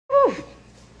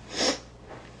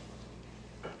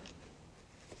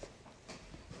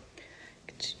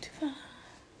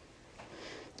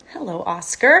Hello,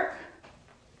 Oscar.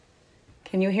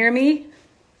 Can you hear me?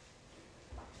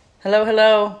 Hello,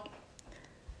 hello.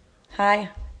 Hi.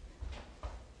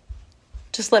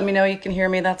 Just let me know you can hear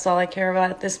me. That's all I care about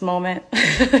at this moment.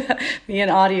 Me and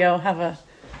audio have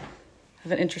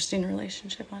an interesting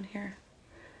relationship on here.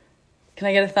 Can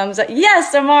I get a thumbs up?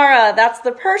 Yes, Amara, that's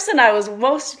the person I was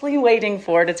mostly waiting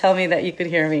for to tell me that you could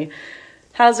hear me.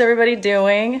 How's everybody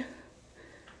doing?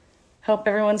 Hope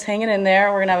everyone's hanging in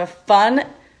there. We're gonna have a fun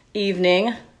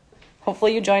evening.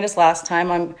 Hopefully you joined us last time.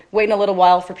 I'm waiting a little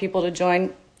while for people to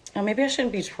join. Oh, maybe I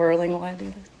shouldn't be twirling while I do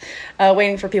this.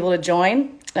 Waiting for people to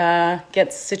join,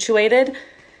 get situated,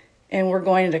 and we're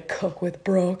going to cook with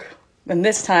Brooke. And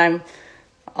this time,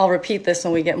 I'll repeat this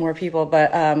when we get more people,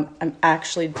 but I'm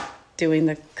actually doing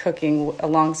the cooking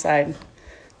alongside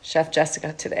Chef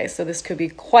Jessica today. So this could be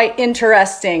quite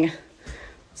interesting.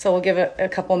 So we'll give it a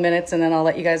couple minutes and then I'll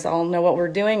let you guys all know what we're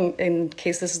doing in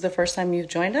case this is the first time you've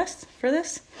joined us for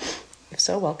this. If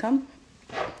so, welcome.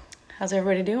 How's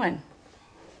everybody doing?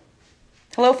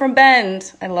 Hello from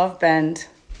Bend. I love Bend.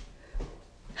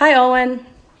 Hi, Owen.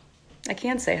 I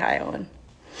can say hi, Owen.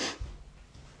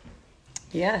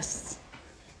 Yes.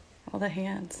 All the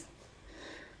hands.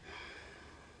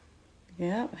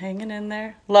 Yep, hanging in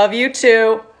there. Love you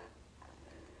too.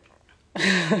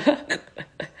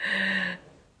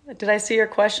 Did I see your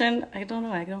question? I don't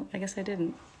know. I guess I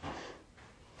didn't.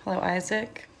 Hello,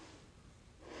 Isaac.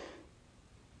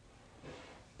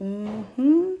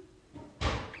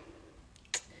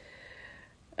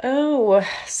 Oh,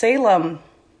 Salem.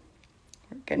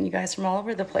 We're getting you guys from all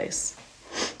over the place.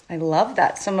 I love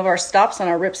that. Some of our stops on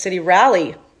our Rip City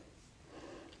rally.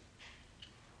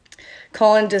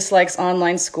 Colin dislikes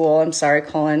online school. I'm sorry,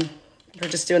 Colin. We're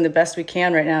just doing the best we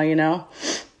can right now, you know.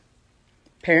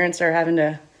 Parents are having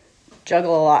to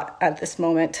juggle a lot at this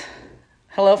moment.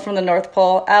 Hello from the North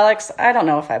Pole. Alex, I don't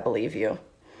know if I believe you.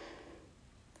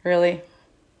 Really?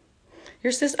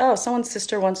 Your sister? Oh, someone's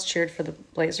sister once cheered for the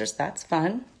Blazers. That's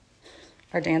fun.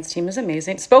 Our dance team is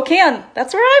amazing. Spokane,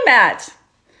 that's where I'm at.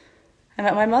 I'm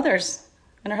at my mother's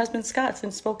and her husband Scott's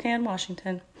in Spokane,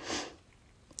 Washington.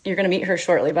 You're going to meet her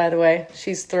shortly, by the way.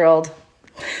 She's thrilled.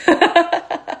 She's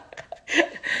not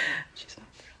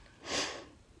thrilled.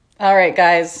 All right,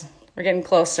 guys, we're getting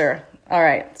closer. All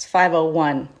right, it's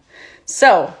 5:01.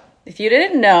 So if you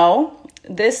didn't know,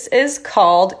 this is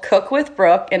called Cook with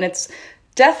Brooke, and it's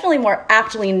definitely more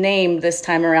aptly named this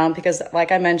time around because,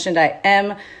 like I mentioned, I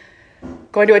am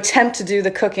going to attempt to do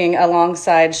the cooking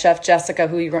alongside Chef Jessica,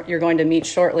 who you're going to meet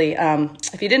shortly.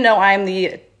 If you didn't know, I'm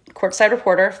the Courtside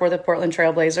reporter for the Portland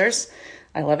Trail Blazers.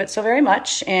 I love it so very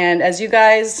much. And as you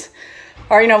guys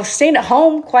are, staying at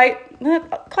home quite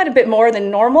a bit more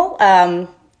than normal,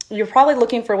 you're probably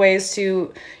looking for ways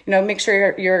to, make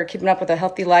sure you're keeping up with a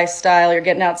healthy lifestyle. You're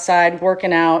getting outside,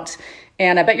 working out.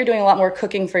 And I bet you're doing a lot more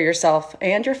cooking for yourself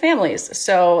and your families.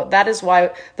 So that is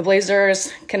why the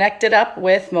Blazers connected up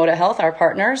with Moda Health, our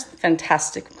partners,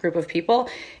 fantastic group of people.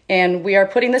 And we are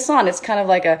putting this on. It's kind of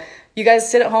like you guys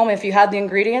sit at home. If you had the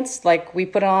ingredients, like we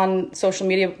put it on social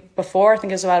media before, I think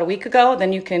it was about a week ago,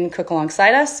 then you can cook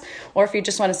alongside us. Or if you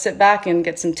just want to sit back and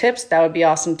get some tips, that would be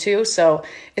awesome too. So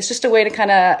it's just a way to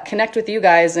kind of connect with you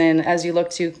guys. And as you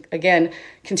look to, again,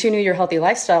 continue your healthy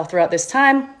lifestyle throughout this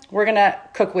time, we're going to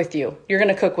cook with you. You're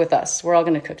going to cook with us. We're all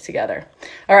going to cook together.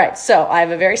 All right, so I have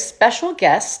a very special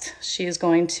guest. She is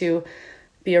going to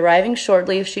be arriving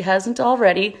shortly if she hasn't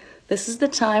already. This is the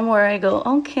time where I go,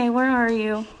 okay, where are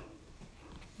you?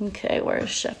 Okay, where is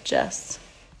Chef Jess?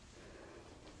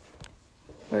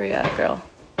 Where you at, girl?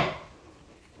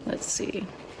 Let's see.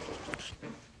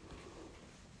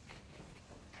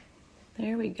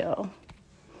 There we go.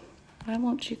 Why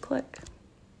won't you click?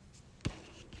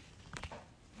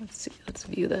 Let's see, let's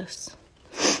view this.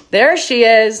 There she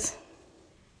is.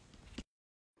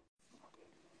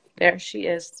 There she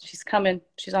is. She's coming.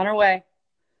 She's on her way.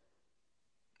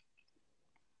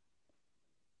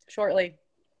 Shortly.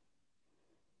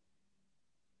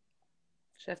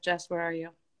 Chef Jess, where are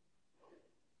you?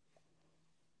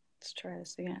 Let's try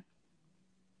this again.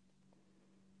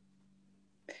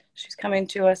 She's coming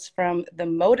to us from the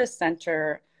Moda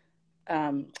Center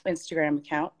Instagram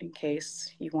account in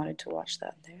case you wanted to watch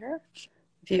that there.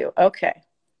 View. Okay.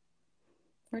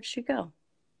 Where'd she go?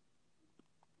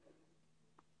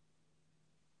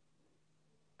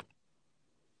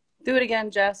 Do it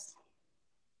again, Jess.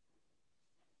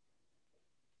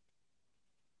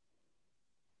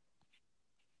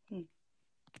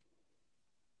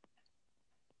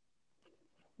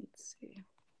 Let's see.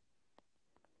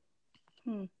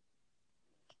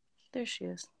 There she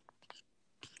is.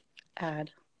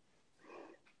 Add.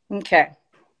 Okay.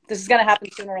 This is going to happen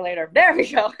sooner or later. There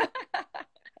we go.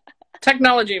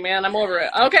 Technology, man. I'm over it.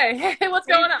 Okay. Hey, what's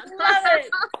going on? Love it.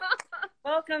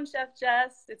 Welcome, Chef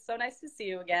Jess. It's so nice to see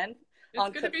you again.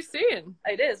 It's good to be seen.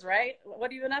 It is, right? What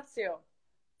have you been up to?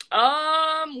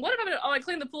 What have I been? Oh, I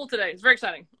cleaned the pool today. It's very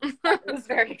exciting. It was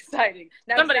very exciting.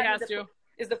 Now, Somebody has to.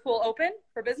 Is the pool open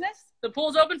for business? The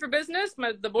pool's open for business.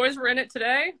 The boys were in it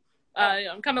today.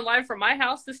 I'm coming live from my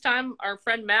house this time. Our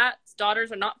friend Matt's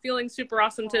daughters are not feeling super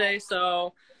awesome today,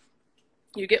 so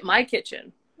you get my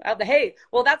kitchen. Hey,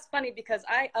 well, that's funny because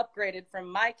I upgraded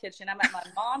from my kitchen. I'm at my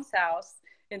mom's house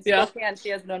in Spokane. She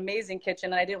has an amazing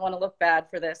kitchen, and I didn't want to look bad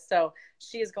for this, so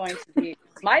she is going to be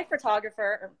my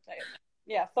photographer,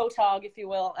 photog, if you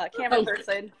will, camera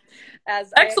person.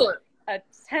 Excellent.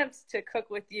 Attempt to cook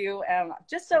with you,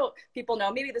 just so people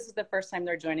know, maybe this is the first time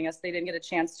they're joining us. They didn't get a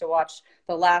chance to watch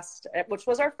the last, which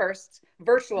was our first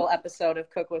virtual episode of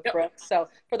Cook with Brooke. So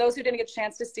for those who didn't get a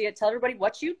chance to see it, tell everybody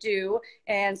what you do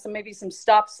and maybe some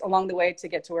stops along the way to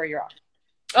get to where you're at.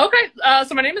 Okay,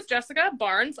 so my name is Jessica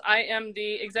Barnes. I am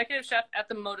the executive chef at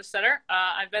the Moda Center.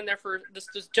 I've been there for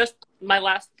just my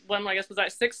last one, I guess, was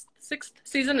that sixth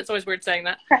season? It's always weird saying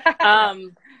that.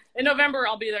 In November,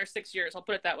 I'll be there 6 years. I'll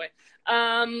put it that way.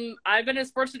 I've been in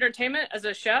sports entertainment as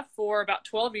a chef for about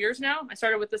 12 years now. I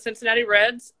started with the Cincinnati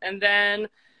Reds, and then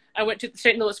I went to the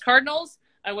St. Louis Cardinals.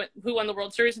 Who won the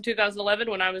World Series in 2011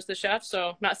 when I was the chef.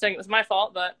 So not saying it was my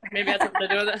fault, but maybe it had something to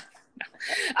do with it.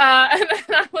 And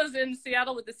then I was in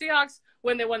Seattle with the Seahawks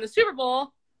when they won the Super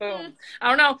Bowl. Boom. I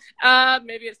don't know.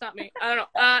 Maybe it's not me. I don't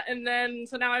know. And then,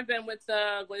 so now I've been with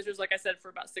the Blazers, like I said, for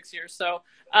about 6 years. So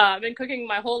I've been cooking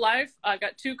my whole life. I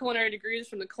got 2 culinary degrees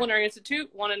from the Culinary Institute,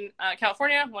 one in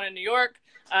California, one in New York.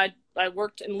 I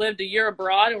worked and lived a year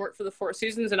abroad and worked for the Four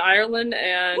Seasons in Ireland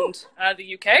and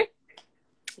the UK.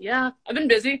 Yeah, I've been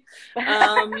busy.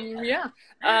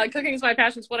 Cooking is my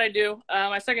passion. It's what I do.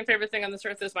 My second favorite thing on this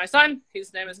earth is my son.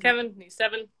 His name is Kevin. He's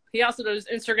 7. He also does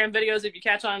Instagram videos if you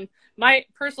catch on my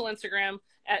personal Instagram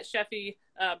at Chefy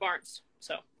Barnes.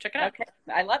 So check it out. Okay,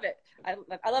 I love it.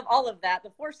 I love all of that.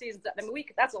 The Four Seasons, I mean,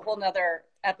 that's a whole nother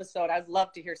episode. I'd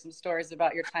love to hear some stories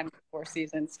about your time at the Four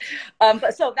Seasons.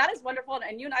 So that is wonderful.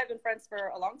 And you and I have been friends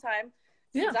for a long time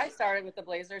since I started with the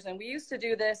Blazers. And we used to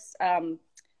do this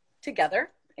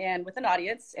together and with an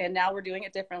audience. And now we're doing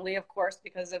it differently, of course,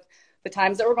 because of the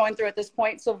times that we're going through at this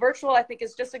point. So virtual, I think,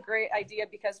 is just a great idea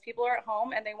because people are at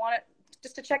home and they want it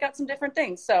just to check out some different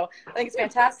things. So I think it's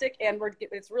fantastic. And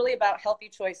it's really about healthy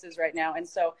choices right now. And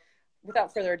so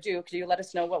without further ado, could you let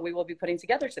us know what we will be putting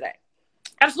together today?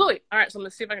 Absolutely. All right. So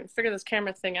let's see if I can figure this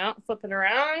camera thing out. Flip it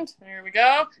around. There we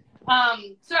go.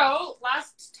 So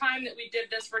last time that we did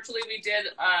this virtually, we did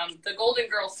the Golden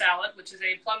Girl Salad, which is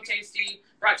a plum tasty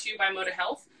brought to you by Moda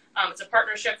Health. It's a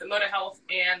partnership that Moda Health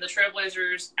and the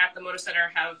Trailblazers at the Moda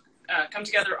Center have come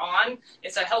together on.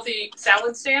 It's a healthy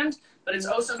salad stand, but it's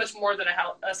also much more than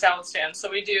a salad stand.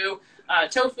 So we do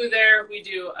tofu there. We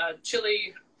do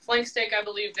chili flank steak, I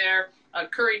believe, there.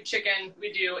 Curried chicken.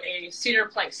 We do a cedar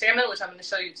plank salmon, which I'm going to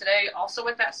show you today, also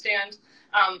with that stand.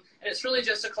 And it's really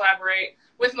just to collaborate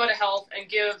with Moda Health and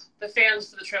give the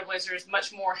fans for the Trailblazers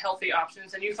much more healthy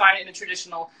options than you find in a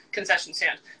traditional concession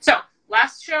stand. So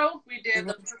last show we did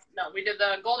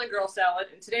the Golden Girl salad,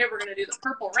 and today we're going to do the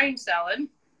Purple Rain salad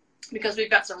because we've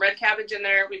got some red cabbage in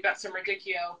there, we've got some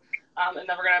radicchio, and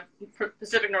then we're going to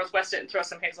Pacific Northwest it and throw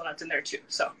some hazelnuts in there too.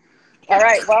 So. All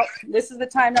right, well, this is the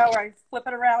time now where I flip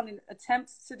it around and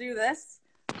attempt to do this.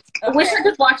 Okay. I wish I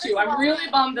could watch you. I'm really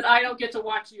bummed that I don't get to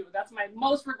watch you. That's my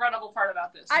most regrettable part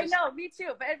about this. I know, me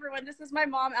too. But everyone, this is my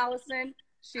mom, Allison.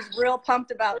 She's real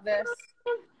pumped about this.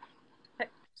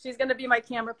 She's going to be my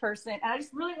camera person. And I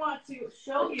just really want to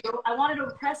show you. I wanted to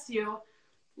impress you.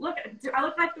 Look, I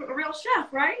look like a real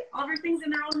chef, right? Everything's in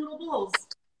their own little bowls.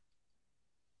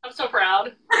 I'm so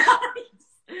proud.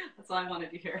 That's all I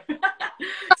wanted to hear.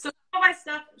 So all my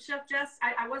stuff, Chef Jess,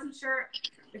 I wasn't sure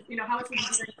if, how much we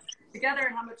were doing together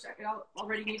and how much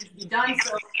already needed to be done.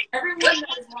 So everyone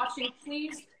that is watching,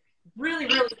 please really,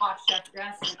 really watch Chef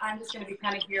Jess. And I'm just going to be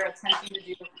kind of here attempting to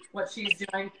do what she's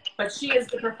doing. But she is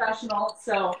the professional,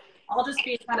 so I'll just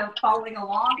be kind of following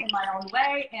along in my own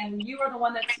way. And you are the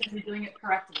one that's going to be doing it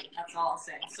correctly. That's all I'll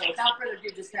say. So without further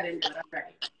ado, just head into it. I'm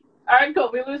ready. All right, cool.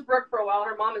 We lose Brooke for a while.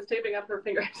 Her mom is taping up her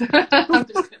fingers. I'm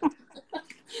just kidding.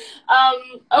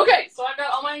 Okay, so I've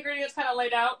got all my ingredients kind of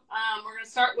laid out. We're going to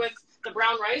start with the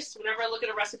brown rice. Whenever I look at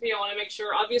a recipe, I want to make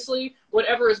sure, obviously,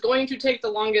 whatever is going to take the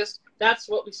longest, that's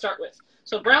what we start with.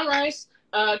 So brown rice,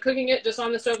 cooking it just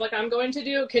on the stove like I'm going to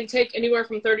do can take anywhere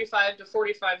from 35 to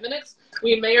 45 minutes.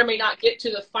 We may or may not get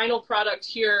to the final product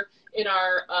here in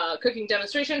our cooking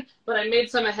demonstration, but I made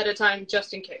some ahead of time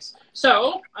just in case.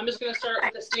 So I'm just going to start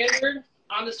with the standard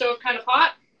on the stove, kind of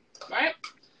hot, right?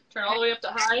 Turn all the way up to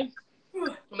high. I'm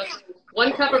going to put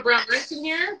 1 cup of brown rice in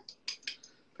here.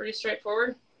 Pretty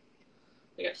straightforward.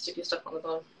 I got sticky stuff on the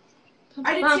bottom.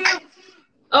 I did too.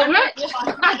 Oh, right.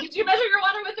 Did you measure your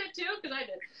water with it too? Because I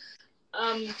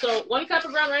did. So 1 cup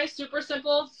of brown rice, super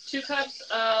simple. 2 cups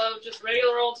of just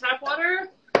regular old tap water.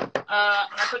 And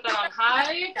I put that on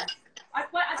high. I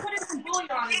put in some bouillon.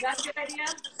 Is that a good idea?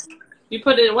 You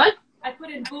put it in what? I put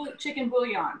in chicken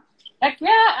bouillon. Heck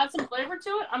yeah, add some flavor to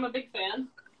it. I'm a big fan.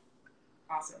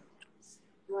 Awesome.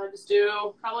 I just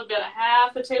do probably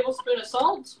about a 1/2 tablespoon of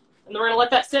salt. And then we're going to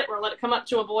let that sit. We're going to let it come up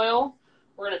to a boil.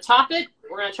 We're going to top it.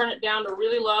 We're going to turn it down to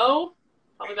really low,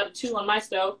 probably about a 2 on my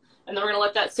stove. And then we're going to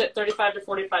let that sit 35 to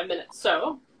 45 minutes.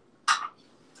 So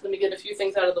let me get a few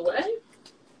things out of the way.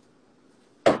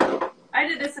 I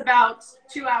did this about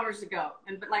 2 hours ago.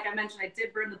 But like I mentioned, I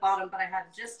did burn the bottom, but I had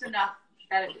just enough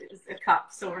that it is a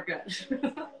cup. So we're good.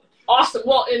 Awesome.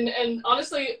 Well, and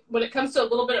honestly, when it comes to a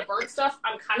little bit of burnt stuff,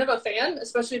 I'm kind of a fan,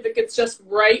 especially if it gets just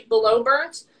right below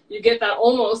burnt. You get that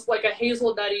almost like a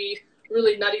hazelnutty,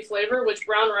 really nutty flavor, which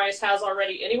brown rice has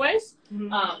already anyways.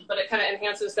 Mm-hmm. But it kind of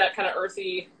enhances that kind of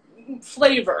earthy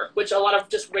flavor, which a lot of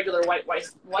just regular white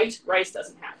rice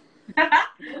doesn't have.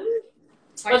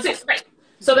 Let's see. Right.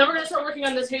 So then we're going to start working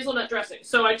on this hazelnut dressing.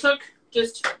 So I took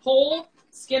just whole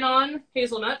skin-on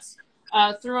hazelnuts,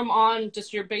 threw them on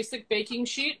just your basic baking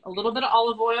sheet, a little bit of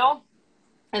olive oil,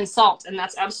 and salt, and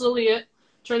that's absolutely it.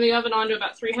 Turn the oven on to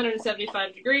about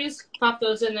 375 degrees. Pop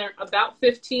those in there about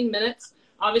 15 minutes.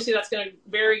 Obviously, that's going to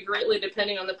vary greatly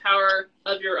depending on the power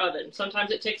of your oven. Sometimes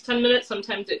it takes 10 minutes.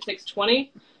 Sometimes it takes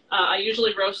 20. I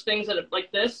usually roast things at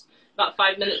like this, about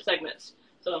 5-minute segments.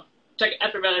 So check it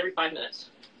after about every 5 minutes.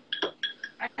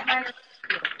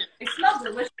 It smells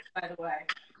delicious, by the way.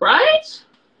 Right?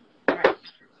 Right.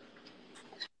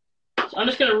 So I'm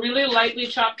just going to really lightly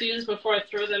chop these before I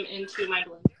throw them into my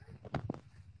blender.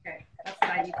 Okay, that's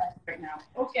what I need right now.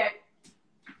 Okay.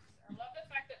 I love the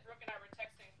fact that Brooke and I were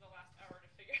texting for the last hour to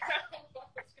figure out what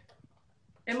was going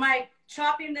on. Am I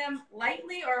chopping them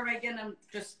lightly, or am I getting them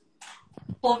just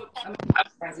full? I'm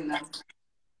them.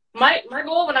 My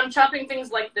goal when I'm chopping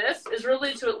things like this is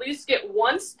really to at least get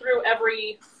once through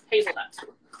every hazelnut.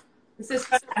 This is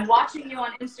fun. I'm watching you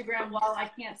on Instagram while I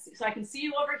can't see. So I can see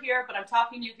you over here, but I'm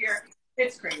talking to you here.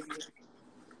 It's crazy.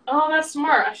 Oh, that's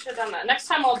smart. I should have done that. Next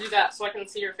time I'll do that so I can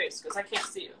see your face because I can't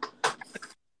see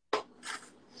you.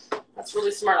 That's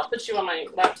really smart. I'll put you on my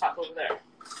laptop over there.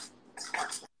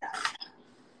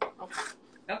 Okay.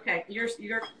 Okay. You're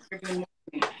doing more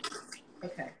than me.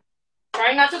 Okay.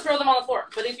 Trying not to throw them on the floor,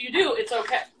 but if you do, it's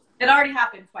okay. It already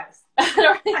happened twice.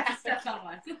 I stepped on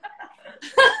one.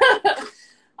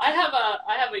 I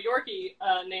have a Yorkie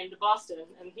named Boston,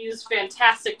 and he's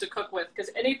fantastic to cook with because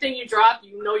anything you drop,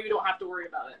 you know you don't have to worry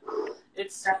about it.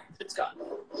 It's gone.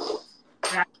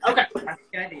 Okay. That's a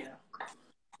good idea.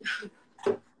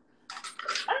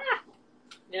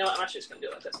 You know what? I'm actually just gonna do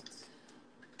it like this.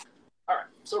 All right.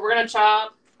 So we're gonna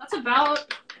chop. That's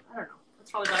about, I don't know.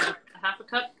 That's probably about a 1/2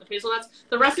 cup of hazelnuts.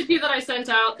 The recipe that I sent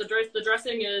out, the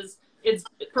dressing is. It's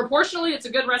proportionally, it's a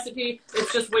good recipe.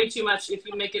 It's just way too much if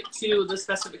you make it to the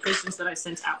specifications that I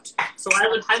sent out. So I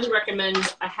would highly recommend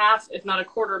a 1/2, if not a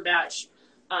 1/4 batch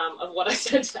of what I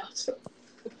sent out.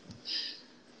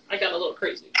 I got a little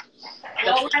crazy.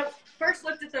 Well, when I first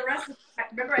looked at the recipe,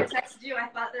 remember I texted you, I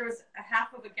thought there was a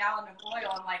 1/2 gallon of oil.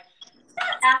 I'm like, it's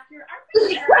not accurate.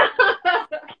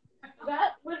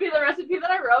 That would be the recipe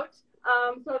that I wrote.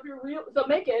 So if so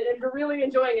make it. If you're really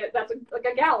enjoying it, that's like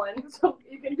a gallon. So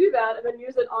you can do that and then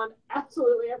use it on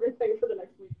absolutely everything for the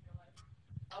next week of your life.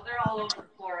 Oh, they're all over the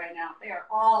floor right now. They are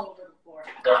all over the floor.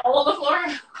 They're all over the floor?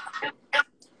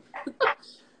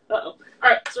 Uh-oh. All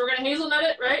right, so we're going to hazelnut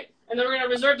it, right? And then we're going to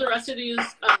reserve the rest of these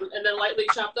and then lightly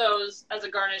chop those as a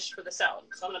garnish for the salad.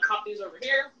 So I'm going to pop these over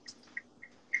here.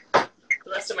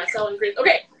 The rest of my salad ingredients.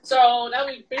 Okay, so now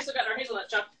we've basically got our hazelnut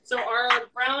chopped. So our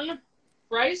brown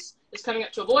rice is coming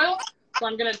up to a boil. So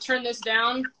I'm going to turn this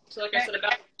down to, like I said,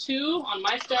 about 2 on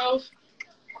my stove.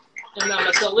 And then I'm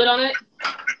going to put a lid on it.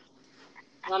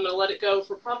 And I'm going to let it go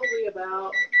for probably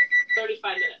about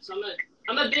 35 minutes. So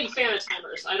I'm a big fan of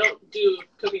timers. I don't do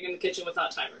cooking in the kitchen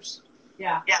without timers.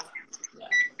 Yeah.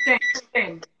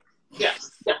 Same. Yeah.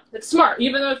 It's smart.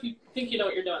 Even though if you think you know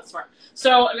what you're doing, it's smart.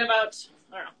 So I've got about,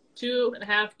 I don't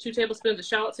know, 2 tablespoons of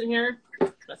shallots in here. I'm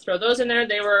going to throw those in there.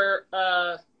 They were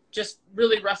just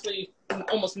really roughly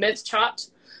almost mince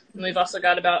chopped. And we've also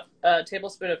got about a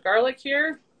tablespoon of garlic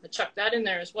here. I chuck that in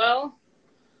there as well.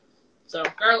 So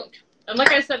garlic. And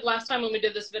like I said last time when we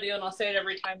did this video, and I'll say it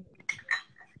every time,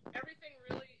 everything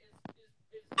really is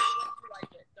what you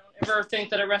like it. Don't ever think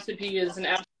that a recipe is an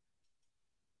absolute.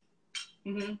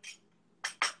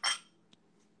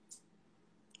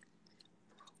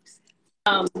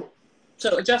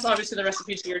 So adjust obviously the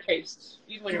recipe to your taste,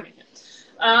 even when you're making it.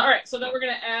 All right, so then we're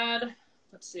gonna add,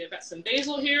 let's see, I've got some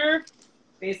basil here.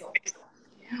 Basil.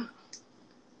 Yeah.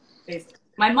 Basil.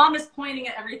 My mom is pointing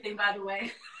at everything, by the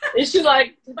way. Is she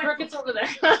like, Brooke, it's over there?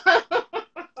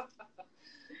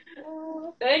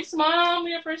 Thanks, Mom.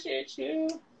 We appreciate you.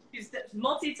 She's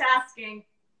multitasking.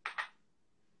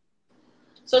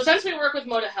 So since we work with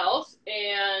Moda Health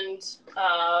and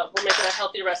we're making a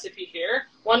healthy recipe here,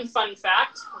 one fun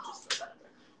fact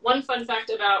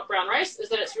about brown rice is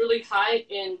that it's really high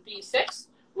in B6,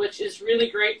 which is really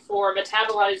great for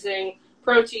metabolizing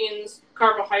proteins,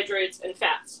 carbohydrates, and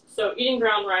fats. So eating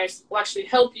brown rice will actually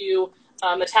help you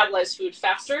metabolize food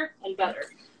faster and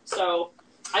better. So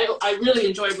I really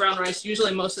enjoy brown rice,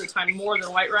 usually most of the time more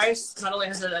than white rice. Not only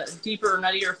has it a deeper,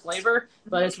 nuttier flavor,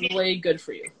 but it's really good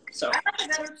for you. So I like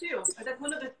it better too. That's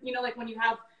one of the, you know, like when you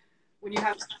have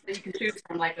that you can choose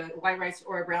from, like a white rice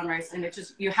or a brown rice, and it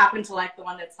just, you happen to like the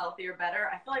one that's healthier better.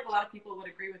 I feel like a lot of people would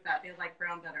agree with that. They like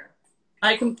brown better.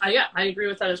 Yeah, I agree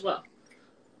with that as well.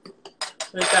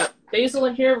 We've got basil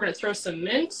in here. We're going to throw some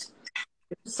mint.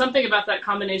 Something about that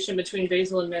combination between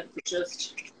basil and mint that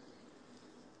just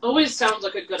always sounds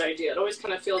like a good idea. It always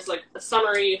kind of feels like a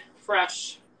summery,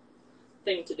 fresh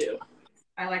thing to do.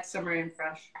 I like summery and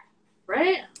fresh.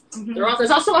 Right? Mm-hmm.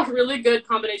 There's also a really good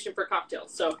combination for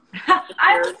cocktails. So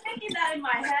I was thinking that in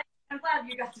my head. I'm glad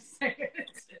you got to say it.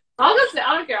 I'll just say,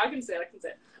 I don't care. I can say it.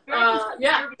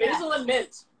 Yeah, basil and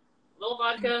mint. A little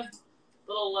vodka,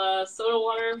 little soda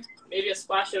water, maybe a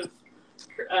splash of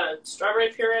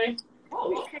strawberry puree.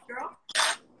 Oh, okay, girl.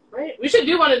 Right? We should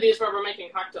do one of these where we're making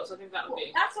cocktails. I think that would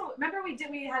be. That's what. Remember when we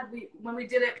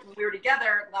did it when we were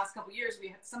together the last couple of years.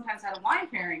 We sometimes had a wine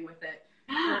pairing with it.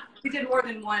 We did more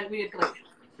than one. We did like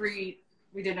 3.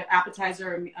 We did an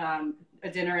appetizer, a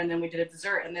dinner, and then we did a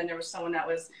dessert. And then there was someone that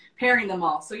was pairing them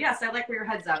all. So yes, I like where your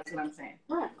head's at. Is what I'm saying.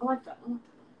 All right, I like that.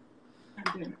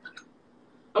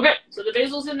 Okay, so the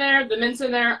basil's in there, the mint's in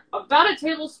there, about a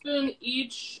tablespoon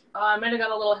each. I might have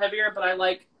got a little heavier, but I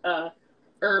like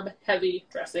herb-heavy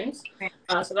dressings.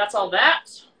 So that's all that.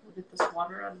 We'll get this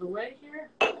water out of the way here.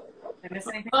 Did I miss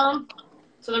anything?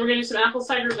 So then we're going to do some apple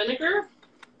cider vinegar.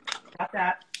 Got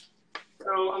that.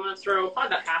 So I'm going to throw probably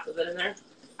about half of it in there.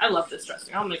 I love this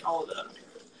dressing. I'll make all of it up.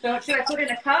 So should I put it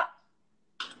in a cup?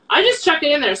 I just chuck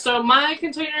it in there. So my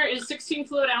container is 16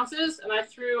 fluid ounces, and I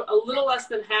threw a little less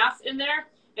than half in there.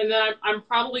 And then I'm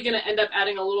probably going to end up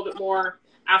adding a little bit more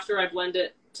after I blend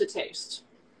it to taste.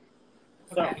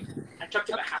 So okay. I chucked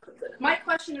about half of it. My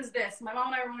question is this. My mom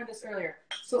and I remembered this earlier.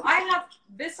 So I have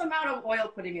this amount of oil to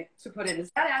put in.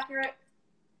 Is that accurate?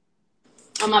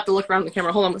 I'm going to have to look around the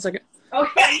camera. Hold on one second.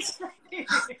 Okay.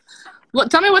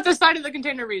 Tell me what the side of the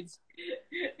container reads.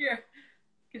 Here.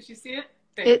 Can she see it?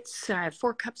 It's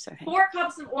 4 cups, I think. 4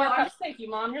 cups of oil. Thank you,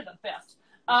 Mom. You're the best.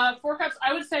 4 cups.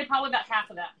 I would say probably about half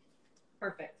of that.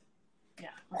 Perfect. Yeah,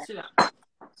 let's do that. So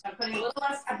I'm putting a little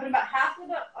less. I'm putting about half of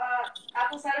the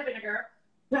apple cider vinegar.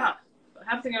 Yeah,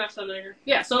 half the apple cider vinegar.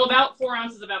 Yeah, so about 4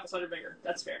 ounces of apple cider vinegar.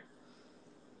 That's fair.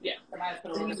 Yeah.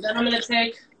 Then I'm going to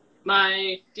take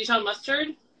my Dijon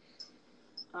mustard.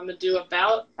 I'm going to do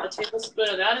about a tablespoon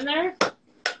of that in there.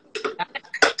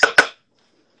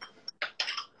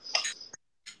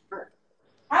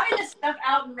 Having this stuff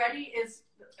out and ready is,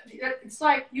 it's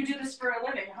like you do this for a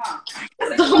living, huh?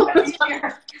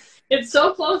 It's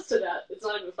so close to that. It's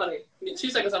not even funny. In 2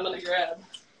 seconds, I'm going to grab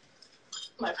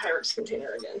my Pyrex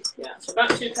container again. Yeah, so about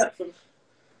 2 cups of.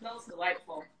 Smells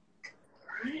delightful. All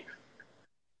right.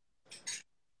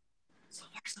 So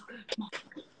far, so good.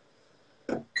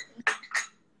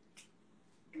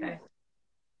 Okay.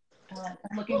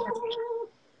 I'm looking for.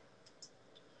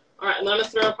 All right, and then I'm going to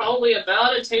throw probably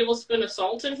about a tablespoon of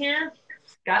salt in here.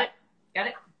 Got it.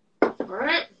 All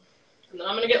right. And then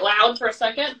I'm going to get loud for a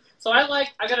second. So I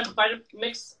got a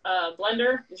Vitamix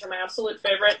blender. These are my absolute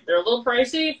favorite. They're a little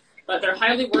pricey, but they're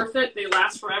highly worth it. They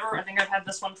last forever. I think I've had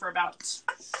this one for about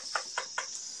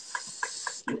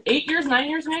 8 years, 9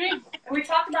 years maybe. And we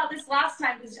talked about this last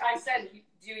time because I said, do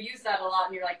you use that a lot?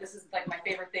 And you're like, this is like my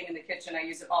favorite thing in the kitchen. I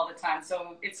use it all the time.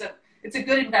 So it's a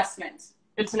good investment.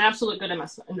 It's an absolute good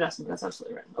investment. That's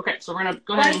absolutely right. Okay, so we're going to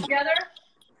go ahead and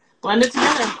blend it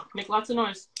together. Make lots of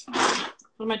noise.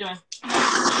 What am I doing?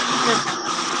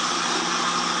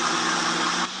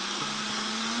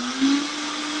 Here.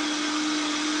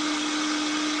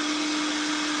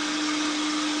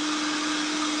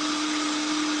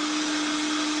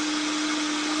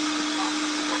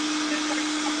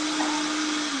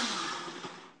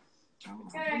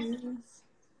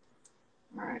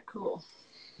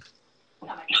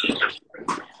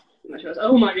 goes.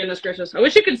 Oh my goodness gracious. I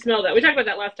wish you could smell that. We talked about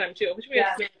that last time too. I wish we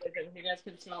had smell vision. You guys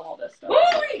could smell all this stuff.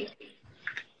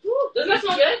 Woo! Doesn't that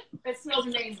smell good? It smells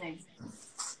amazing.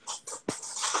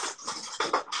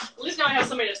 At least now I have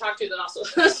somebody to talk to that also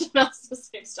smells the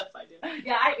same stuff I do.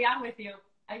 Yeah, I'm with you.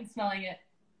 I'm smelling it.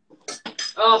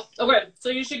 Oh, okay. So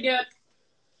you should get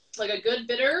like a good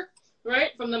bitter,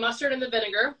 right, from the mustard and the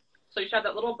vinegar. So you should have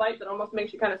that little bite that almost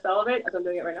makes you kind of salivate, as I'm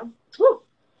doing it right now. Woo!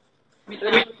 And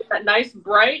then you get that nice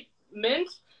bright mint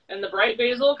and the bright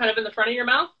basil kind of in the front of your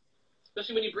mouth,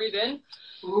 especially when you breathe in.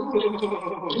 Ooh.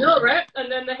 You know, right?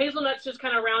 And then the hazelnuts just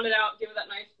kind of round it out, give it that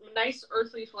nice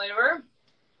earthy flavor.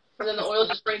 And then the oil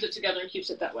just brings it together and keeps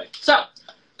it that way. So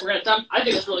we're going to dump. I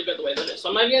think it's really good the way that it is. So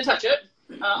I'm not even going to touch it.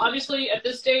 Obviously, at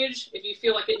this stage, if you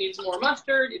feel like it needs more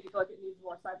mustard, if you feel like it needs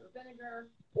more cider vinegar,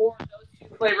 or those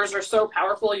two flavors are so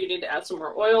powerful you need to add some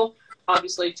more oil,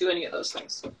 obviously do any of those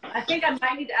things. I think I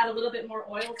might need to add a little bit more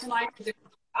oil to mine.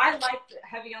 I like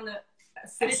heavy on the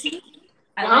acidity.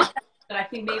 I like that, but I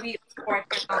think maybe before I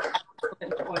put on a little bit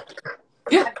more oil.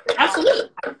 Yeah, absolutely.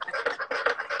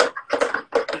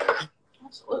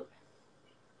 Absolutely.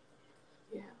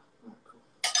 Yeah. Oh, cool.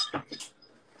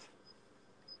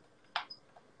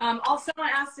 Also,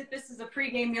 I asked if this is a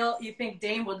pregame meal you think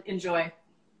Dane would enjoy.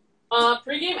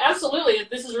 Pregame, absolutely.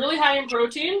 This is really high in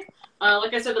protein.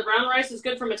 Like I said, the brown rice is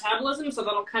good for metabolism, so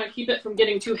that'll kind of keep it from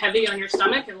getting too heavy on your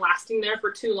stomach and lasting there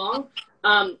for too long.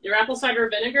 Your apple cider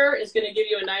vinegar is going to give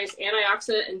you a nice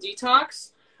antioxidant and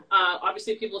detox.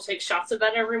 Obviously, people take shots of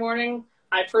that every morning.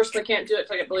 I personally can't do it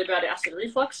because I get really bad acid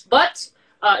reflux, but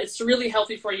it's really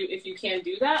healthy for you if you can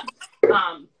do that.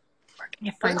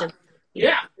 You find it.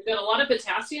 Yeah, we've got a lot of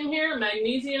potassium here,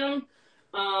 magnesium.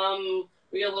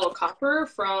 We get a little copper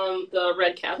from the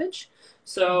red cabbage.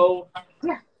 So,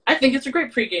 yeah, I think it's a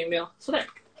great pregame meal. So there.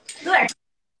 By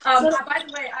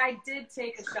the way, I did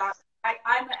take a shot.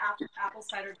 I'm an apple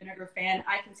cider vinegar fan.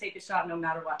 I can take a shot no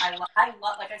matter what. I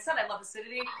love, like I said, I love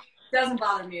acidity. It doesn't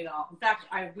bother me at all. In fact,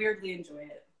 I weirdly enjoy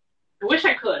it. I wish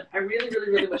I could. I really, really,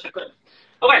 really wish I could.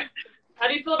 Okay. How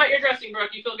do you feel about your dressing,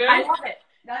 Brooke? You feel good? I love it.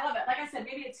 I love it. Like I said,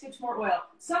 maybe it's too more oil.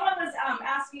 Someone was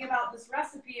asking about this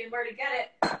recipe and where to get it,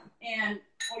 and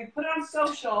we put it on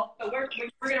social, but we're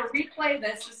going to replay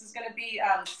this. This is going to be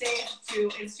saved to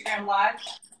Instagram Live,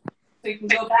 so you can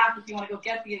go back if you want to go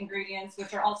get the ingredients,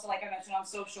 which are also, like I mentioned, on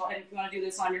social, and if you want to do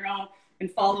this on your own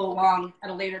and follow along at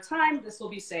a later time, this will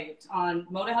be saved on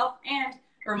Moda Health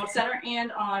or Moda Center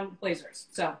and on Blazers.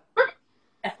 So,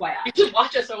 FYI. You should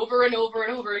watch us over and over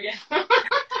and over again.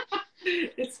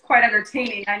 It's quite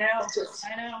entertaining, I know.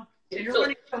 I know. You're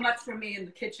learning so much from me in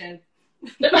the kitchen.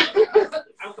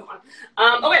 Oh, come on.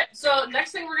 Okay, so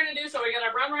next thing we're going to do, so we got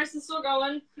our brown rice is still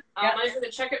going. I'm going to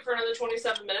check it for another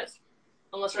 27 minutes,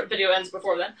 unless our video ends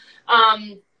before then.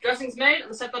 Dressing's made. I'm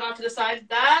going to set that off to the side.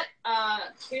 That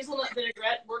hazelnut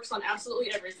vinaigrette works on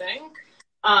absolutely everything.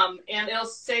 And it'll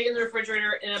stay in the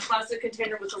refrigerator in a plastic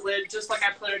container with a lid, just like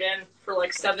I put it in for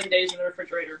like 7 days in the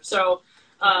refrigerator. So,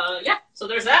 yeah, so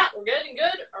there's that. We're getting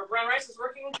good. Our brown rice is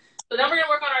working. So now we're going to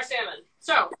work on our salmon.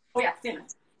 So, salmon.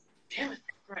 Damn it.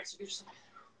 All right, so do something.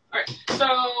 All right,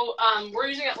 so we're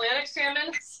using Atlantic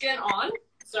salmon, skin on.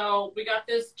 So we got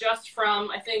this just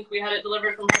from, I think we had it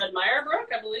delivered from Fred Meyer,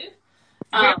 Brooke, I believe.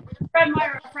 Fred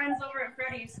Meyer, our friends over at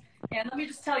Freddy's. And let me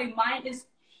just tell you, mine is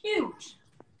huge.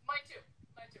 Mine too.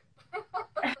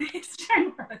 It's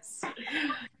generous. Then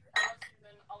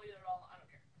I'll eat it all. I don't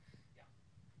care. Yeah.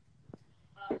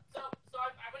 So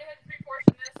I went ahead and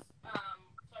pre-portioned this.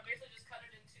 So I basically just cut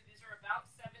it into, these are about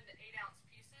 7 to 8 ounce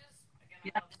pieces. Again,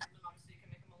 I love them. Obviously, you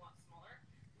can make them a lot smaller.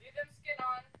 Leave them skin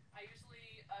on. I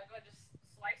usually go ahead and just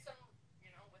slice them,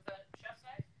 with a chef's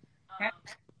knife.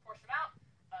 Portion them out.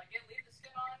 Again, leave the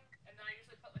skin on, and then I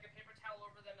usually put like a paper towel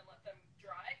over them and let them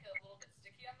dry. Get a little bit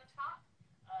sticky on the top.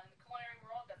 In the culinary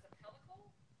world, that's a pellicle,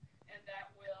 and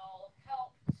that will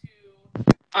help to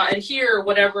adhere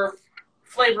whatever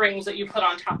flavorings that you put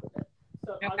on top of it.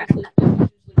 So obviously,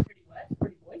 it's usually pretty wet,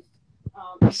 pretty moist.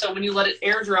 So when you let it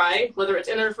air dry, whether it's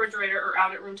in the refrigerator or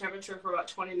out at room temperature for about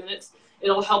 20 minutes,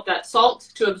 it'll help that salt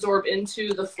to absorb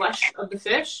into the flesh of the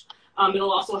fish.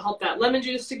 It'll also help that lemon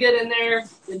juice to get in there,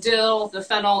 the dill, the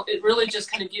fennel. It really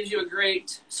just kind of gives you a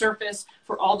great surface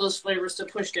for all those flavors to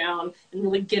push down and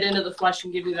really get into the flesh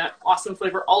and give you that awesome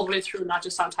flavor all the way through, not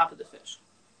just on top of the fish.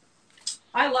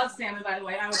 I love salmon, by the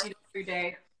way. I would eat it every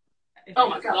day. Oh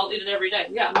my God, I'll eat it every day.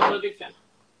 Yeah, I'm a big fan.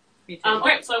 Me too.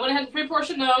 Okay, so I went ahead and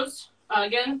pre-portioned those.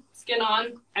 Again, skin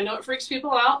on. I know it freaks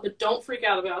people out, but don't freak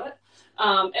out about it.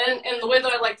 And the way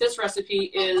that I like this recipe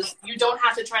is you don't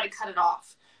have to try to cut it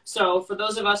off. So for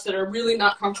those of us that are really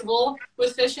not comfortable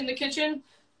with fish in the kitchen,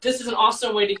 this is an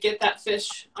awesome way to get that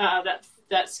fish, that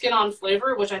that skin-on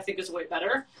flavor, which I think is way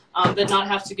better, than not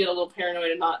have to get a little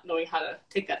paranoid and not knowing how to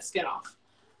take that skin off.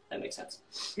 That makes sense.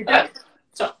 Okay.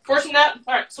 So, portion that.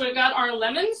 All right, so we've got our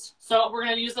lemons. So we're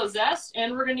going to use the zest,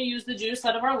 and we're going to use the juice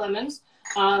out of our lemons.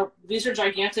 These are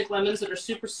gigantic lemons that are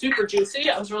super, super juicy.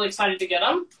 I was really excited to get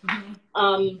them.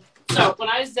 Mm-hmm. So when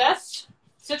I zest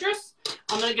citrus,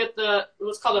 I'm going to get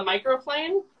what's called a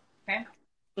microplane. Okay. I'm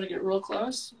going to get real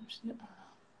close.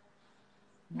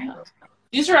 Yeah.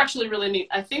 These are actually really neat.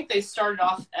 I think they started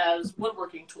off as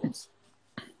woodworking tools.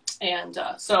 And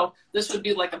so this would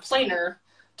be like a planer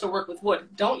to work with wood.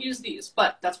 Don't use these,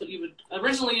 but that's what you would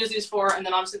originally use these for, and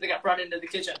then obviously they got brought into the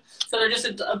kitchen. So they're just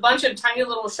a bunch of tiny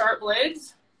little sharp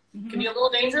blades. Mm-hmm. Can be a little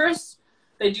dangerous.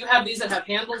 They do have these that have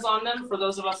handles on them for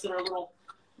those of us that are a little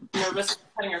nervous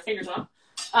cutting our fingers off.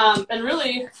 And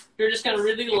really, you're just going to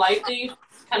really lightly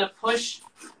kind of push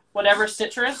whatever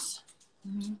citrus.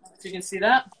 Mm-hmm. So you can see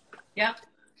that. Yeah.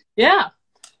 Yeah.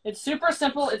 It's super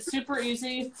simple. It's super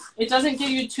easy. It doesn't give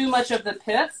you too much of the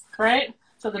pith, right?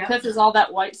 So the pith is all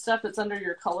that white stuff that's under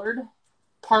your colored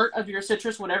part of your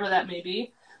citrus, whatever that may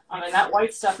be. And that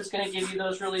white stuff is going to give you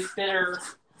those really bitter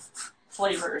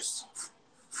flavors.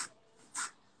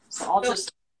 So I'll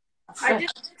just... I did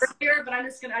earlier, but I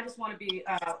just want to be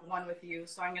one with you,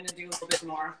 so I'm going to do a little bit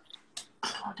more.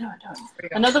 Oh, do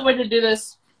it. Another way to do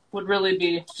this would really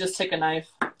be just take a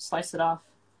knife, slice it off,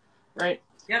 right?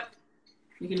 Yep.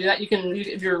 You can do that. You can,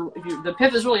 if the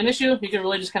pith is really an issue, you can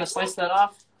really just kind of slice that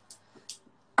off,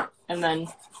 and then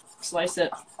slice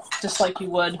it just like you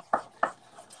would, I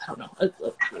don't know,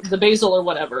 the basil or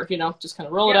whatever. You know, just kind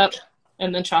of roll it up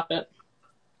and then chop it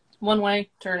one way,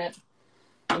 turn it,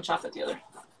 and chop it the other.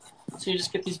 So you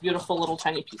just get these beautiful little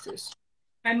tiny pieces.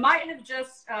 I might have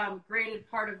just grated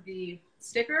part of the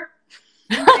sticker.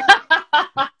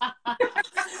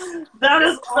 That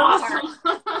is awesome.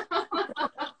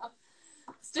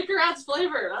 Sticker adds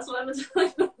flavor. That's what I'm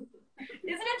telling you.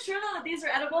 Isn't it true though that these are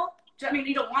edible? I mean,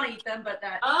 you don't want to eat them, but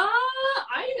that.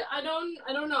 I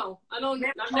don't know. I've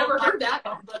never heard that,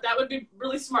 but that would be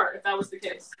really smart if that was the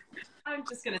case. I'm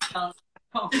just gonna tell.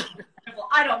 Well,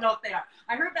 I don't know if they are.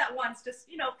 I heard that once, just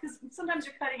because sometimes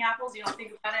you're cutting apples, you don't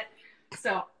think about it.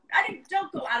 So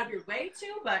don't go out of your way to,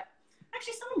 but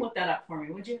actually, someone look that up for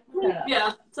me, would you?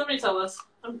 Yeah, somebody tell us.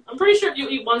 I'm pretty sure if you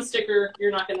eat one sticker,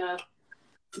 you're not gonna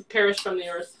perish from the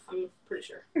earth. I'm pretty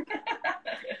sure. I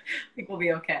think we'll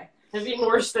be okay. I've eaten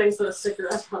worse things than a sticker,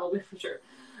 that's probably for sure.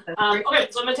 Okay,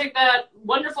 so I'm gonna take that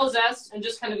wonderful zest and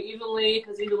just kind of as evenly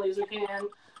as we can,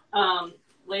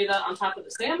 lay that on top of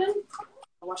the salmon.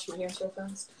 I'll wash my hands real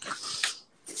fast.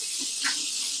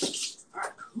 All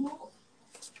right, cool.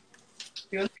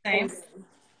 Doing the same.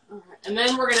 All right. And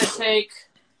then we're going to take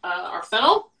our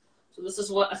fennel. So this is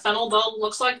what a fennel bulb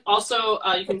looks like. Also,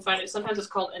 you can find it, sometimes it's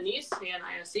called anise,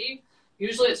 A-N-I-S-E.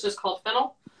 Usually it's just called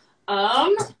fennel.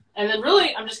 And then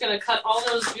really, I'm just going to cut all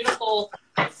those beautiful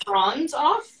fronds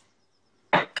off.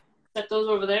 Set those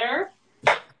over there.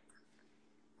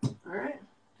 All right.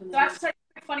 So I have to tell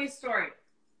you a funny story.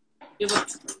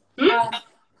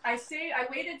 I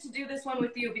waited to do this one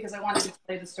with you because I wanted to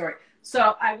tell you the story.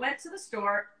 So I went to the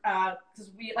store because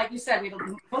we, like you said, we had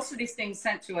most of these things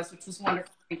sent to us, which was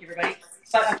wonderful. Thank you, everybody.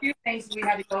 But a few things we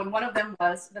had to go, and one of them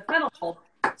was the fennel bulb.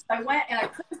 So I went and I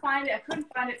couldn't find it.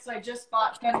 So I just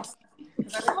bought fennel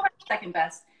because I was like, oh, that's second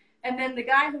best. And then the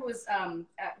guy who was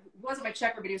wasn't my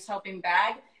checker, but he was helping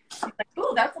bag. He's like,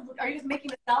 oh, are you just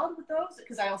making a salad with those?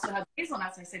 Because I also have basil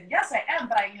nuts. I said, yes, I am,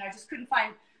 but I just couldn't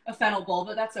find a fennel bulb,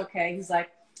 but that's okay. He's like,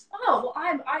 oh, well,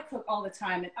 I cook all the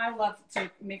time, and I love to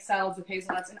make salads with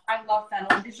hazelnuts, and I love fennel.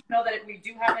 And did you know that we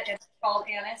do have it? It's called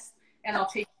anise, and I'll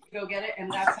take you to go get it.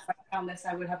 And that's how I found this.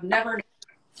 I would have never known.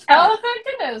 Oh, thank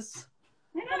goodness.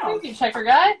 I know. Thank you, checker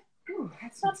guy. Ooh,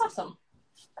 that's awesome.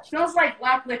 Smells like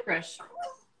black licorice.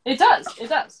 It does. It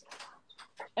does.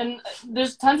 And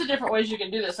there's tons of different ways you can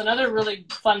do this. Another really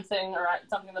fun thing, or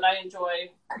something that I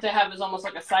enjoy to have is almost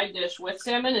like a side dish with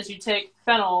salmon, is you take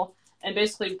fennel and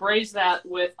basically braise that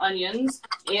with onions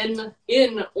in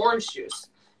orange juice,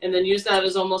 and then use that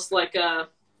as almost like a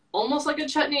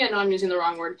chutney. I know I'm using the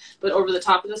wrong word, but over the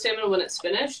top of the salmon when it's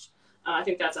finished. I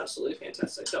think that's absolutely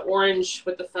fantastic. So orange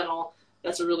with the fennel,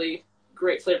 that's a really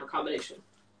great flavor combination.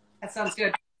 That sounds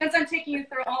good. Since I'm taking you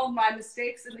through all of my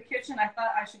mistakes in the kitchen, I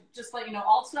thought I should just let you know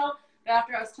also that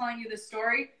after I was telling you this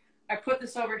story, I put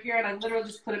this over here and I literally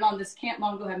just put it on this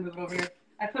Mom, go ahead and move it over here.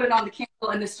 I put it on the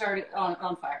candle and this started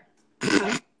on fire.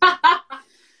 A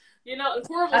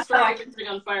horrible story of getting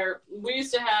on fire. We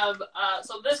used to have,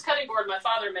 so this cutting board my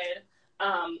father made,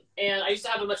 and I used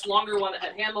to have a much longer one that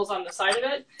had handles on the side of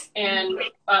it, and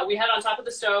we had it on top of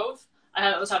the stove. I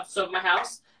had it on the top of the stove of my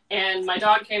house, and my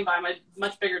dog came by, my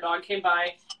much bigger dog came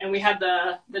by, and we had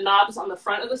the knobs on the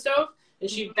front of the stove, and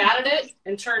she batted it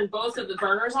and turned both of the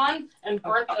burners on and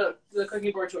burnt the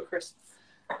cooking board to a crisp.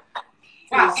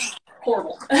 Wow.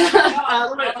 Horrible.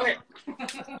 Okay.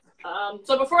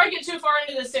 So before I get too far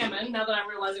into the salmon, now that I'm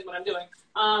realizing what I'm doing,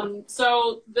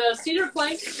 so the cedar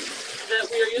planks that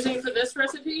we are using for this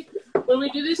recipe, when we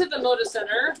do these at the Moda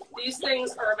Center, these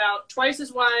things are about twice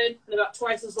as wide and about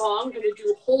twice as long, and we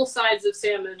do whole sides of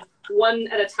salmon one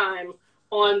at a time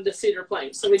on the cedar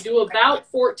planks. So we do about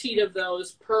 14 of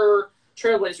those per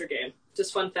Trailblazer game.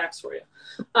 Just fun facts for you.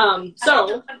 Fun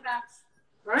facts.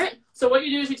 All right. So what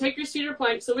you do is you take your cedar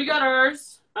plank. So we got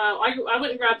ours. I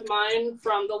went and grabbed mine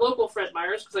from the local Fred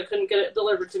Meyer's because I couldn't get it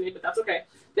delivered to me, but that's okay.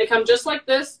 They come just like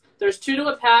this. There's 2 to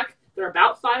a pack. They're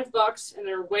about $5, and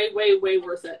they're way, way, way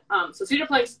worth it. So cedar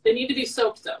planks, they need to be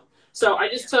soaked though. So I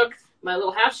just took my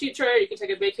little half sheet tray. You can take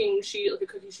a baking sheet, like a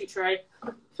cookie sheet tray,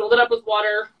 filled it up with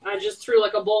water. I just threw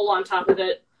like a bowl on top of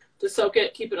it to soak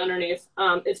it, keep it underneath.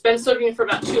 It's been soaking for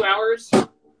about 2 hours.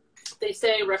 They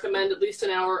say recommend at least an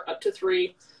hour, up to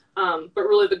 3. But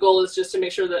really the goal is just to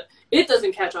make sure that it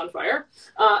doesn't catch on fire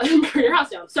and burn your house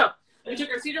down. So we took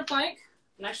our cedar plank,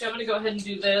 and actually I'm going to go ahead and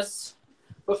do this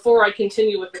before I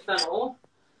continue with the fennel,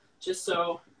 just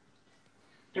so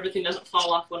everything doesn't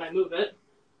fall off when I move it.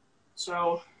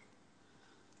 So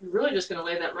I'm really just going to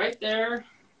lay that right there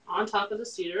on top of the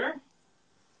cedar.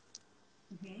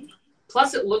 Mm-hmm.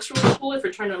 Plus it looks really cool if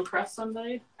you're trying to impress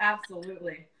somebody.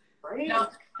 Absolutely. Right? No,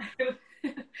 it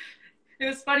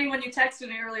was funny when you texted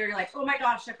me earlier. You're like, oh my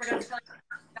gosh, I forgot to tell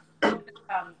you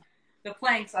the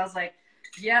planks. I was like,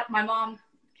 yep, my mom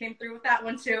came through with that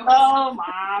one too. Oh,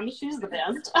 Mom, she's the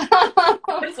best.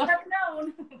 Just never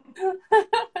known.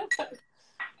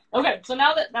 Okay, so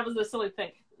now that was the silly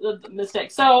thing, the mistake.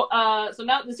 So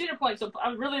now the cedar plank. So I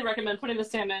would really recommend putting the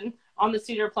salmon on the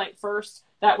cedar plank first.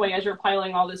 That way, as you're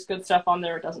piling all this good stuff on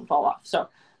there, it doesn't fall off. So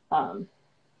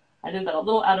I did that a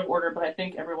little out of order, but I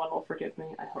think everyone will forgive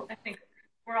me. I hope. I think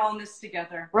we're all in this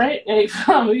together. Right? Hey,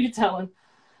 who are you telling?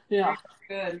 Yeah.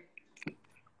 Good.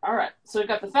 All right. So we've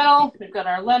got the fennel. We've got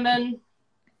our lemon.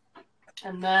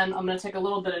 And then I'm going to take a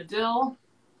little bit of dill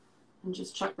and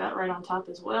just chuck that right on top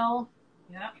as well.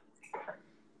 Yep.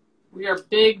 We are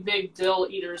big, big dill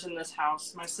eaters in this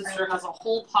house. My sister has a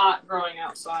whole pot growing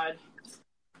outside.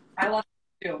 I love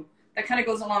it too. That kind of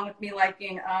goes along with me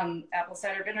liking apple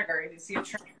cider vinegar. You see a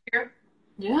trend here?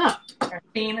 Yeah. Or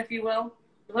theme, if you will.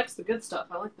 He likes the good stuff.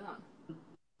 I like that.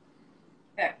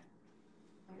 Okay.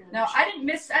 No, I didn't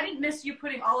miss you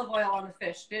putting olive oil on the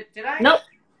fish. Did I? Nope.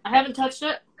 I haven't touched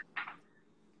it.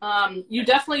 You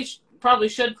definitely probably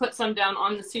should put some down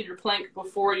on the cedar plank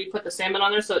before you put the salmon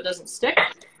on there so it doesn't stick.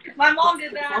 My mom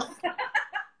did that.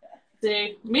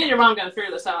 See, me and your mom got to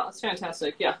figure this out. That's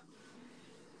fantastic. Yeah.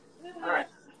 All right.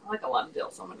 I like a lot of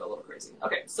dill, so I'm going to go a little crazy.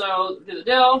 Okay, so do the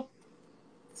dill.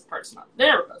 This part's not.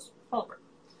 There it goes. Fall apart.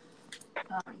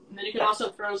 And then you can also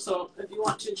throw, so if you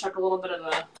want to, chuck a little bit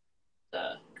of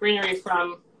the greenery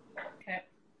from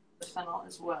the fennel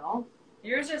as well.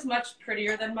 Yours is much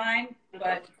prettier than mine,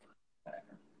 but whatever.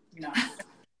 You know,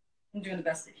 I'm doing the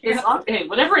best I can. Hey,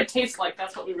 whatever it tastes like,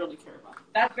 that's what we really care about.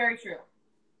 That's very true.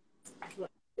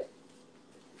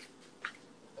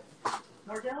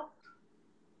 More dill?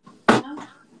 No?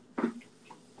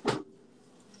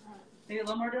 Maybe a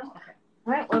little more dill? Okay.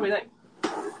 All right, what do we think?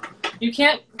 You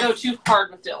can't go too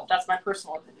hard with dill. That's my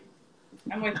personal opinion.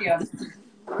 I'm with you.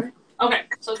 All right. Okay,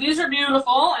 so these are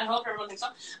beautiful. I hope everyone thinks so.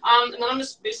 And then I'm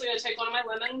just basically going to take one of my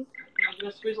lemons. I'm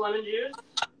going to squeeze lemon juice.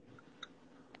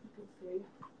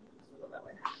 Go that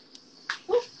way.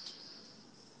 Whoop.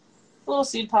 A little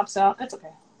seed pops out. It's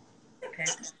okay. Okay.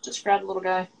 Just grab the little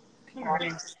guy. Come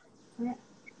on. Yeah.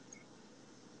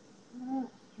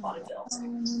 A lot of dill.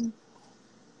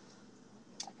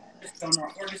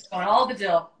 We're just going all the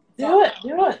dill. Do it.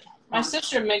 My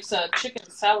sister makes a chicken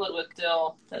salad with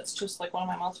dill. That's just like one of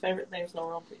my mom's favorite things in the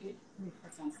world to eat.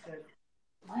 That sounds good.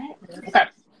 Right. Okay.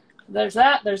 There's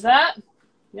that.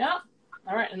 Yeah.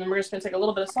 All right, and then we're just going to take a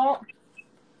little bit of salt.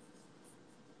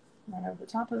 Right over the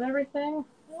top of everything.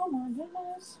 Oh my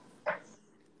goodness.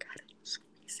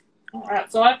 All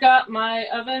right, so I've got my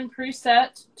oven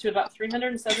preset to about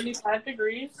 375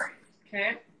 degrees.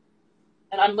 Okay.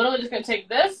 And I'm literally just going to take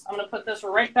this. I'm going to put this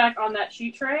right back on that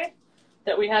sheet tray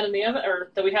that we had in the oven,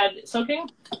 or that we had soaking,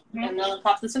 and then I'll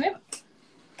pop this in the oven.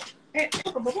 Hey.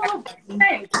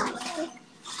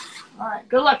 All right,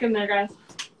 good luck in there, guys.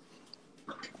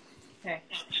 Okay.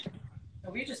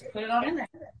 So we just put it on in there.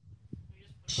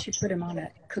 She put him on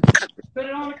a cookie. Put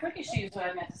it on a cookie sheet is what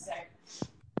I meant to say.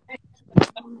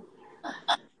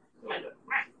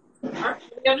 All right.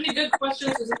 you have any good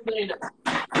questions, does anybody know?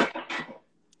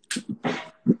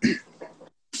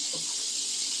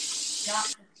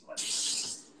 Not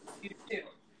you too.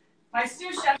 My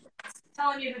sous chef is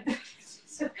telling you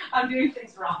that I'm doing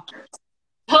things wrong.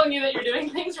 Telling you that you're doing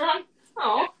things wrong?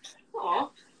 Oh.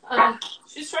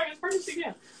 She's trying as hard as she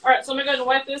can. All right, so I'm going to go ahead and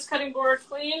wipe this cutting board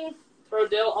clean. Throw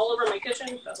dill all over my kitchen,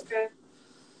 if that's okay.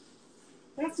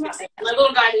 That's not. My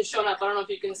little guy has shown up. I don't know if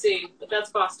you can see, but that's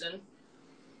Boston.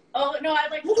 Oh, no, I'd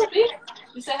like to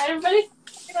You say hi, everybody?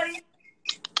 Hey, buddy.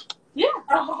 Yeah.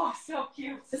 Oh, so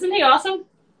cute. Isn't he awesome?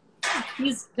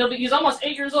 He's almost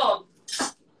 8 years old.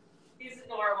 He's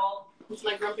adorable. He's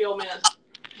my grumpy old man.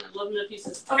 I love him to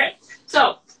pieces. Okay,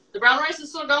 so the brown rice is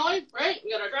still going, right?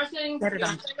 We got our dressing. Set We it got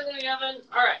on. everything in the oven.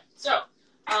 All right, so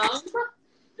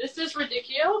this is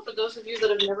radicchio. For those of you that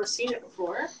have never seen it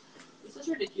before, this is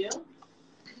radicchio.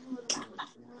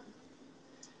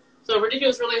 So radicchio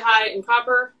is really high in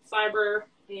copper, fiber,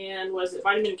 and what is it,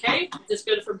 vitamin K? Just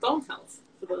good for bone health,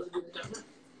 for those of you that don't know.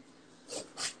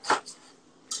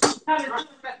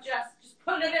 Just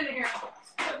put it in here.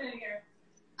 Put it in here.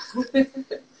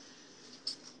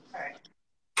 All right.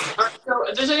 All right, so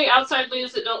if there's any outside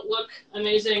leaves that don't look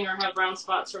amazing or have brown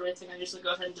spots or anything, I usually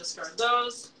go ahead and discard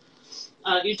those.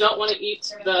 You don't want to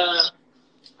eat the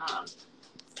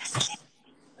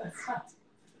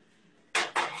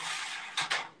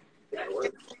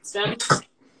stem. All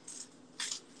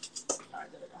right,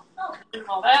 there we go. Oh,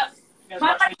 all that.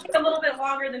 Mine might take a little bit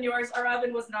longer than yours. Our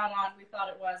oven was not on. We thought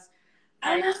it was.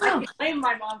 I blame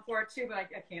my mom for it too, but I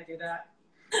can't do that.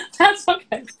 That's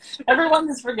okay. Everyone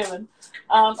is forgiven.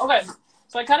 Okay,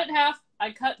 so I cut it in half.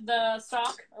 I cut the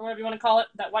stalk, or whatever you want to call it,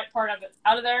 that white part of it,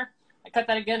 out of there. I cut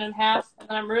that again in half, and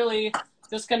then I'm really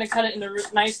just going to cut it into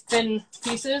nice thin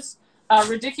pieces.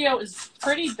 Radicchio is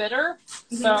pretty bitter,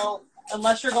 so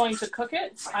unless you're going to cook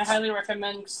it, I highly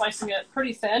recommend slicing it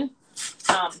pretty thin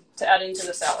to add into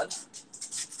the salad.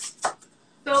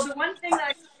 So the one thing that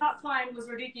I could not find was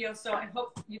radicchio, so I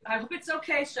hope it's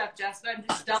okay, Chef Jess, but I'm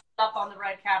just doubled up on the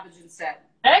red cabbage instead.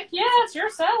 Heck yeah, it's your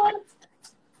salad.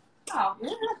 Oh,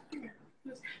 yeah.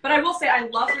 But I will say I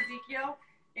love radicchio,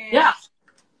 and Yeah.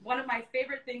 one of my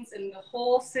favorite things in the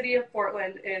whole city of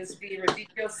Portland is the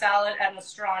radicchio salad at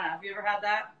Nostrana. Have you ever had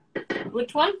that?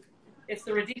 Which one? It's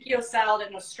the radicchio salad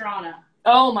at Nostrana.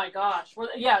 Oh my gosh.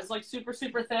 Yeah, it's like super,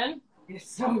 super thin. It's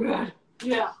so good.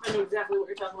 Yeah, I know exactly what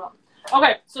you're talking about.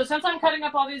 Okay, so since I'm cutting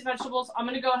up all these vegetables, I'm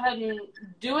going to go ahead and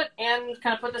do it and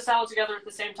kind of put the salad together at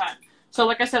the same time. So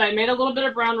like I said, I made a little bit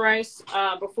of brown rice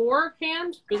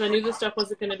beforehand because I knew this stuff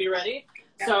wasn't going to be ready.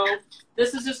 So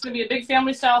this is just going to be a big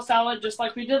family style salad just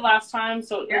like we did last time.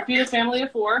 So it'll feed a family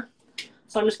of 4.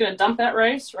 So I'm just going to dump that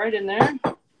rice right in there.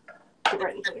 Get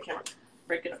right into the camera.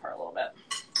 Break it apart a little bit.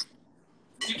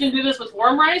 You can do this with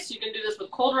warm rice. You can do this with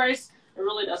cold rice. It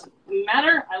really doesn't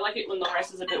matter. I like it when the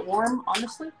rice is a bit warm,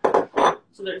 honestly.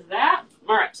 So there's that.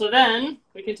 All right, so then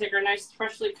we can take our nice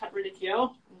freshly cut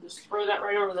radicchio and just throw that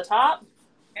right over the top.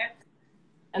 Okay.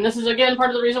 And this is, again, part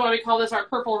of the reason why we call this our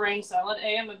purple rain salad.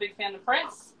 A, I'm a big fan of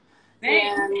Prince.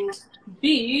 And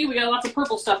B, we got lots of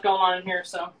purple stuff going on in here,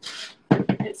 so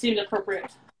it seemed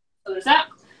appropriate. So there's that.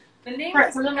 The names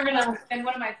Right, so then we're gonna... and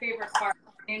one of my favorite parts,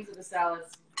 names of the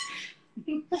salads.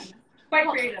 Quite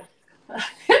creative.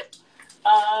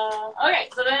 Okay,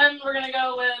 so then we're going to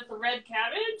go with red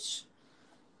cabbage.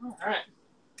 All right.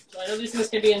 So I know these things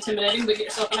can be intimidating, but get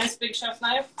yourself a nice big chef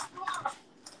knife.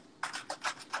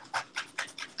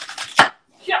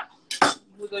 Yeah.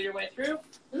 Wiggle your way through.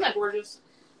 Isn't that gorgeous?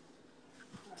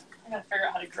 I got to figure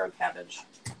out how to grow cabbage.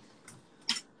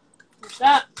 There's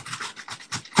that.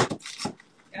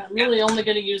 I'm really only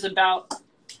going to use about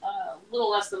a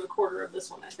little less than a quarter of this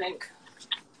one, I think.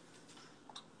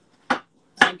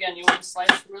 Again, you want to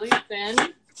slice really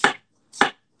thin.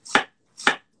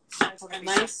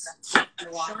 Nice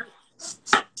short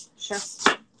chef's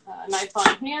knife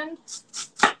on hand.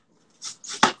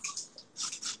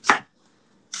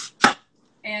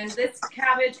 And this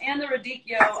cabbage and the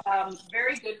radicchio,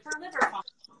 very good for liver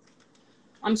function.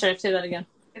 I'm sorry, say that again.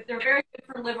 They're very good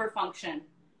for liver function.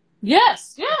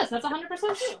 Yes, that's 100%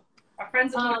 true. Our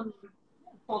friends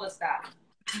told us that.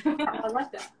 I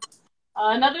like that.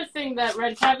 Another thing that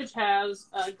red cabbage has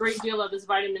a great deal of is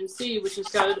vitamin C, which is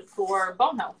good for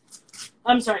bone health.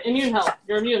 I'm sorry, immune health.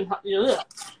 Your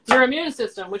immune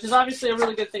system, which is obviously a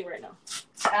really good thing right now.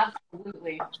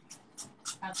 Absolutely.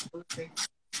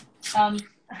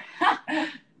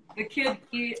 The kid,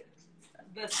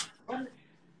 the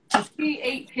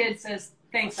C8 kid says,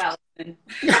 "Thanks, Allison."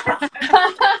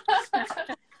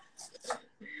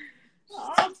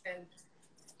 And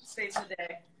saves the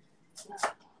day. Let's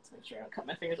make sure I don't cut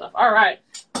my fingers off. All right.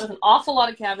 With an awful lot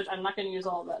of cabbage. I'm not going to use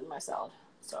all of that in my salad.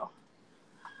 So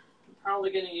I'm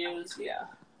probably going to use,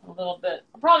 a little bit.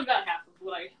 Probably about half of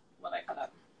what I cut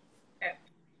up. Okay.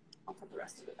 I'll put the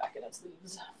rest of it back in its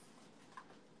leaves.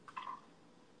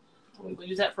 We will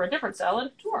use that for a different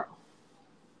salad tomorrow.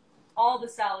 All the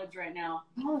salads right now.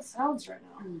 All the salads right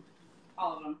now.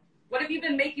 All of them. What have you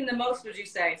been making the most, would you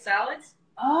say? Salads?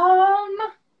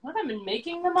 What have I been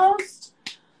making the most?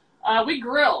 We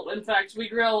grill. In fact, we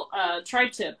grill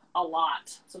tri-tip a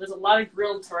lot. So there's a lot of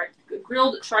grilled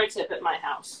tri-tip at my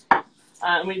house.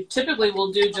 And we typically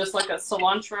will do just like a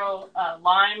cilantro,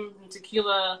 lime, and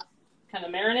tequila kind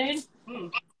of marinade.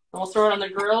 And we'll throw it on the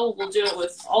grill. We'll do it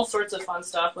with all sorts of fun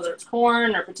stuff, whether it's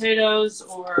corn or potatoes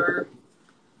or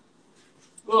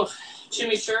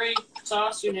chimichurri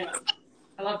sauce, you name it.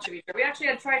 I love chimichurri. We actually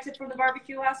had tri-tip from the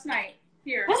barbecue last night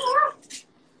here.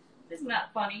 Isn't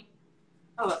that funny?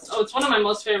 It's one of my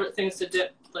most favorite things to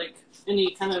dip like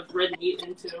any kind of red meat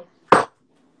into.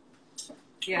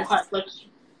 Yeah.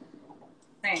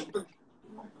 Same. So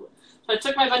I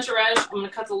took my bunch of radish. I'm going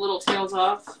to cut the little tails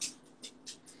off.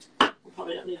 I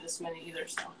probably don't need this many either,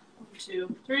 so 1,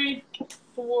 2, 3,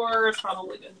 4 is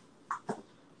probably good.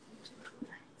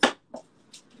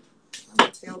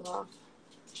 Tails off.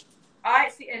 I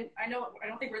see, and I don't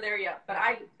think we're there yet, but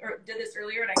I did this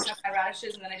earlier, and I cut my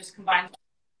radishes, and then I just combined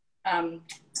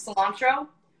cilantro,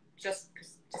 just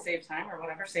to save time or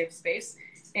whatever, save space.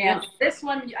 And this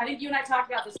one, I think you and I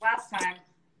talked about this last time,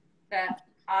 that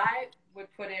I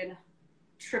would put in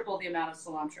triple the amount of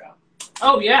cilantro.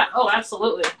 Oh, yeah. Oh,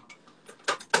 absolutely.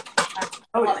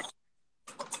 Love it.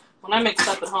 When I make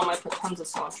stuff at home, I put tons of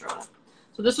cilantro in it.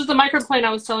 So this was the microplane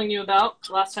I was telling you about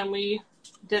last time we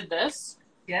did this.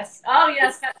 Yes. Oh,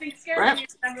 yes. That thing scares me,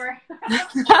 remember?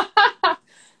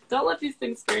 Don't let these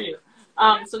things scare you.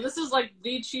 So this is like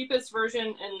the cheapest version,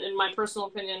 and in my personal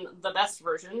opinion, the best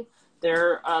version.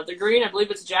 They're the green. I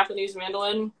believe it's Japanese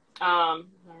mandolin.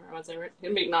 Japanese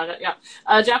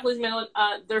mandolin.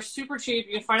 They're super cheap.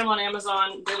 You can find them on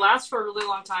Amazon. They last for a really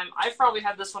long time. I've probably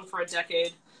had this one for a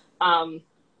decade.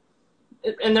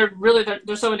 And they're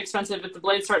so inexpensive. If the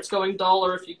blade starts going dull,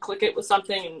 or if you click it with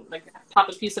something and like pop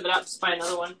a piece of it out, just buy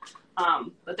another one.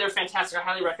 But they're fantastic. I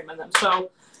highly recommend them.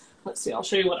 So let's see. I'll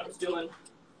show you what I was doing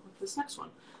with this next one.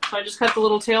 So I just cut the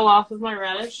little tail off of my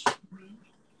radish.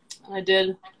 I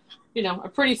did, a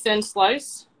pretty thin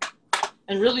slice.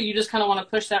 And really, you just kind of want to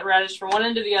push that radish from one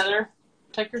end to the other.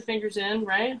 Tuck your fingers in,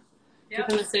 right? Yep. Keep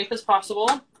them as safe as possible.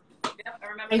 Yep, I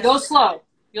remember. And go slow.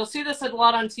 You'll see this a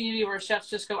lot on TV where chefs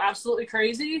just go absolutely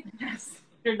crazy. Yes.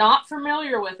 If you're not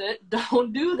familiar with it,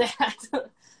 don't do that.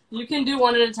 You can do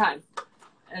one at a time.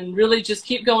 And really just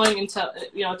keep going until,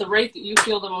 at the rate that you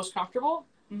feel the most comfortable.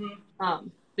 Mm-hmm.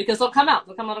 Because they'll come out.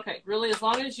 They'll come out okay. Really, as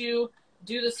long as you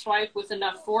do the swipe with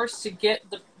enough force to get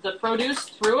the produce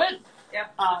through it.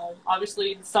 Yep.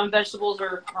 Obviously, some vegetables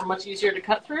are much easier to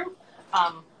cut through.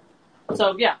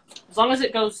 So, yeah, as long as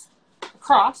it goes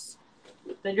across,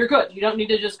 then you're good. You don't need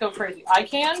to just go crazy. I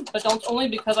can, but don't only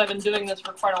because I've been doing this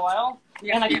for quite a while.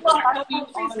 Yeah. And I can help you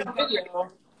on the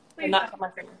video and not cut my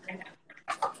finger.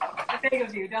 I beg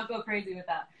of you, don't go crazy with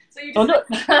that. So you don't do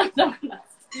it.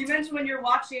 You mentioned when you're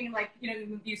watching,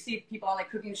 you see people on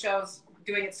cooking shows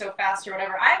doing it so fast or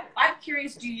whatever. I'm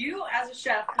curious, do you, as a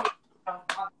chef, who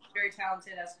very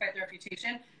talented, has quite the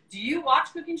reputation, do you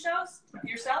watch cooking shows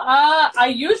yourself?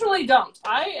 I usually don't.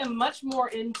 I am much more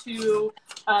into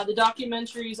the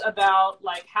documentaries about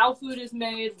how food is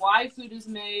made, why food is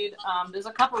made. There's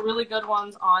a couple really good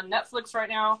ones on Netflix right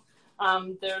now.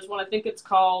 There's one, I think it's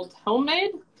called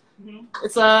Homemade. Mm-hmm.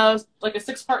 It's a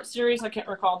 6-part series. I can't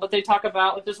recall, but they talk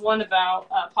about there's one about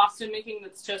pasta making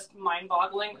that's just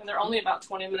mind-boggling, and they're only about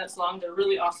 20 minutes long. They're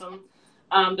really awesome.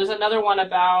 There's another one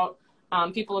about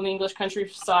people in the English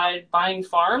countryside buying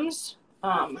farms.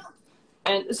 And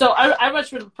so I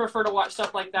much would prefer to watch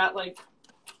stuff like that,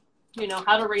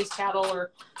 how to raise cattle,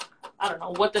 or I don't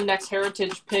know, what the next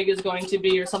heritage pig is going to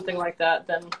be or something like that,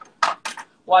 than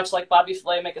watch Bobby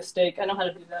Flay make a steak. I know how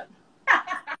to do that.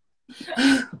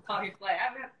 Bobby Flay. I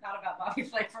haven't thought about Bobby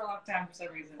Flay for a long time for some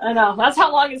reason. I know. That's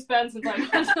how long it's been since I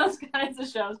watched those kinds of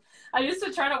shows. I used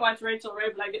to try to watch Rachel Ray,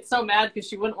 but I get so mad because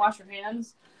she wouldn't wash her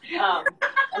hands.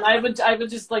 And I would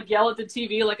just yell at the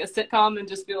TV like a sitcom and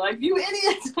just be like, "You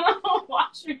idiot!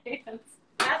 Wash your hands."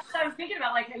 That's what I was thinking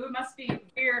about. It must be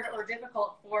weird or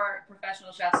difficult for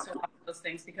professional chefs to watch those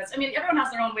things because everyone has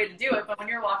their own way to do it. But when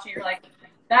you're watching, you're like,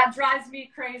 that drives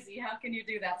me crazy. How can you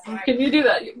do that? So can you do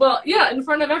that? Well, yeah, in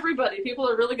front of everybody. People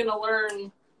are really going to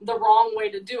learn the wrong way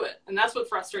to do it, and that's what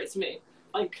frustrates me.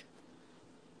 Like, you know, how to raise cattle, or I don't know what the next heritage pig is going to be or something like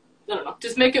that. Then watch Bobby Flay make a steak. I know how to do that. Well, yeah, in front of everybody. People are really going to learn the wrong way to do it, and that's what frustrates me. Like, I don't know,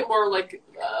 just make it more like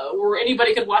where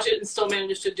anybody could watch it and still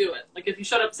manage to do it. Like if you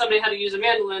showed up somebody how to use a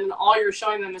mandolin and all you're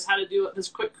showing them is how to do it this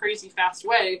quick, crazy, fast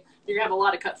way, you're gonna have a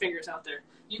lot of cut fingers out there.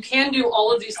 You can do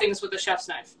all of these things with a chef's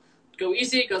knife. Go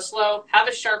easy, go slow, have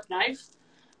a sharp knife,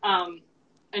 and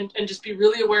just be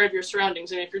really aware of your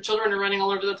surroundings. And if your children are running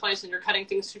all over the place and you're cutting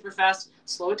things super fast,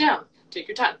 slow it down. Take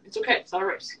your time. It's okay. It's not a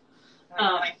race.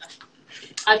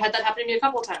 I've had that happen to me a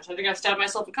couple of times. I think I've stabbed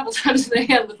myself a couple of times in the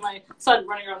hand with my son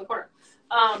running around the corner.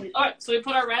 All right, so we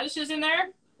put our radishes in there.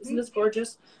 Isn't this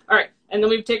gorgeous? All right, and then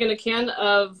we've taken a can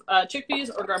of chickpeas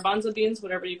or garbanzo beans,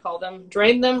 whatever you call them.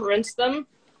 Drain them, rinse them.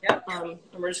 Yep. And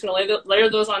we're just going to layer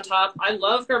those on top. I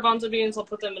love garbanzo beans. I'll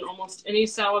put them in almost any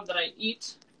salad that I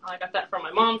eat. I got that from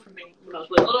my mom from when I was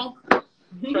really little.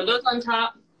 Throw those on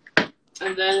top.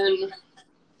 And then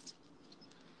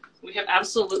we have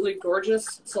absolutely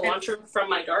gorgeous cilantro from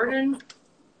my garden.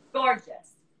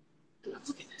 Gorgeous.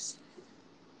 Look at this.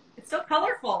 It's so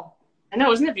colorful. I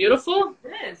know, isn't it beautiful?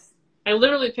 It is. I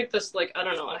literally picked this, like, I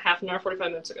don't know, a half an hour, 45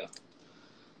 minutes ago.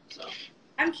 So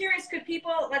I'm curious, could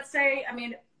people, let's say, I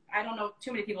mean, I don't know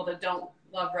too many people that don't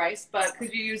love rice, but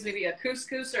could you use maybe a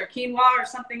couscous or a quinoa or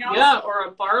something else? yeah, or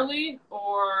a barley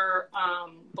or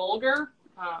bulgur.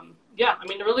 Yeah, I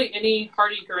mean, really any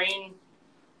hearty grain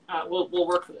will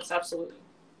work for this, absolutely.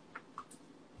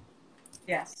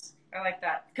 Yes, I like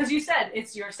that. Because you said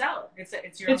it's your salad.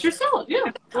 It's your salad,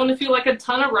 yeah. Well, and if you like a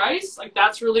ton of rice, like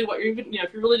that's really what you're, you know,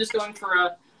 if you're really just going for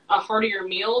a heartier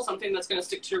meal, something that's going to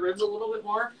stick to your ribs a little bit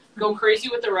more, go crazy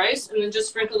with the rice and then just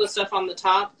sprinkle the stuff on the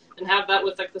top and have that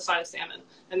with like the side of salmon.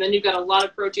 And then you've got a lot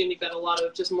of protein, you've got a lot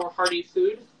of just more hearty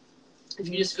food. If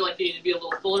you just feel like you need to be a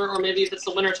little fuller, or maybe if it's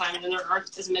the winter time and then there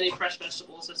aren't as many fresh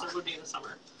vegetables as there would be in the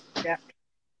summer. Yeah.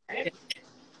 Right?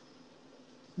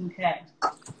 Okay.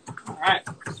 All right.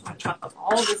 So I chop up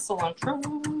all of this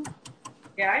cilantro.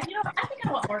 Yeah, I think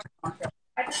I want more cilantro.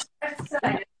 I just said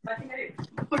I did. I think I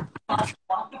do.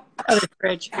 Oh, the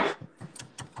fridge. Yeah,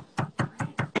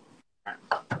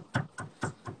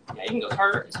 you can go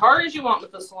as hard as you want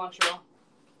with the cilantro.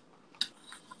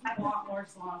 I want more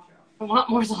cilantro. I want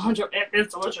more cilantro.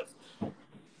 It's delicious. All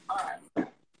right.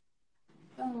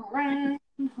 All right.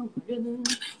 Oh my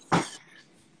goodness.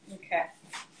 Okay.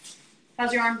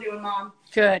 How's your arm doing, Mom?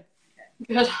 Good.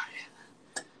 Good.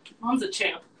 Mom's a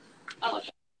champ. I like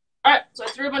that. All right, so I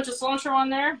threw a bunch of cilantro on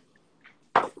there.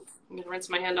 I'm going to rinse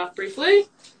my hand off briefly.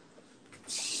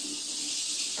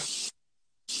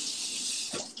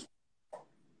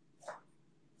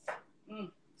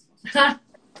 That's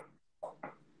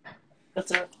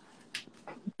a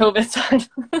COVID sign.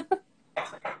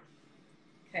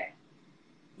 Okay.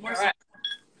 All right.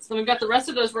 So we've got the rest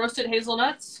of those roasted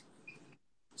hazelnuts.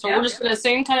 So Yeah. we're just going to,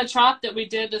 same kind of chop that we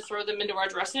did to throw them into our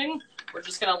dressing. We're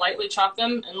just going to lightly chop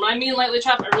them. And when I mean lightly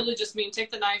chop, I really just mean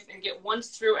take the knife and get once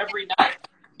through every nut.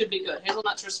 Should be good.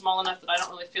 Hazelnuts are small enough that I don't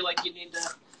really feel like you need to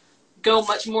go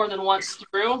much more than once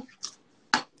through.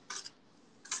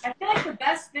 I feel like the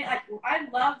best thing, like I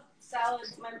love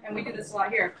salads, and we do this a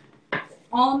lot here.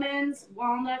 Almonds,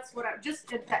 walnuts, whatever. Just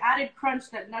the added crunch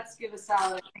that nuts give a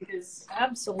salad, I think is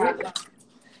Absolutely.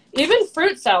 Even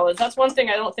fruit salads. That's one thing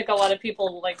I don't think a lot of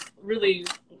people like really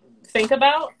think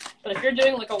about. But if you're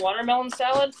doing like a watermelon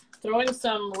salad, throwing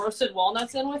some roasted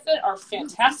walnuts in with it are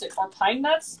fantastic. Or pine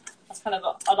nuts. That's kind of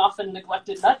an often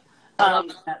neglected nut.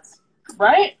 nuts.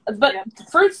 Right? But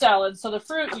fruit salads, so the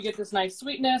fruit, you get this nice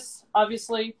sweetness,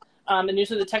 obviously. And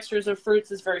usually the textures of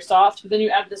fruits is very soft. But then you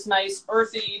add this nice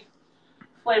earthy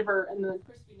flavor and the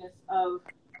crispiness of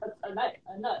a nut. It's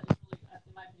really,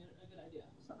 in my opinion, a good idea.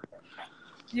 So.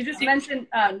 You just mentioned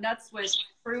nuts with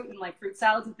fruit and like fruit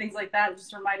salads and things like that. It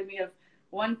just reminded me of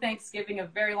one Thanksgiving a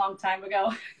very long time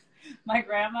ago. My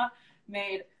grandma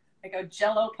made like a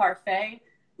Jell-O parfait.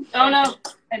 Oh no!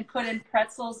 And put in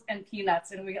pretzels and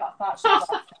peanuts, and we all thought she was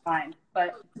fine,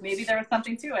 but maybe there was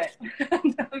something to it.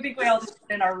 I think we all just put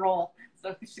in our role,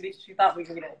 so she thought we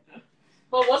ate it.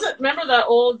 Well, remember that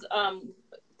old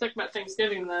talking about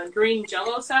Thanksgiving, the green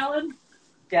Jell-O salad?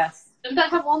 Yes. Didn't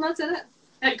that have walnuts in it?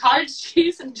 And cottage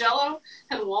cheese and Jell-O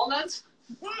and walnuts.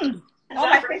 All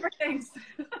my favorite things.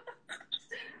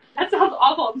 That sounds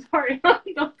awful. I'm sorry. I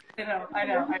know.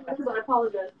 I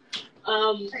apologize.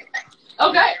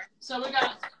 Okay, so we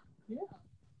got.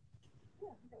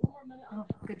 Oh,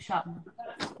 good shot.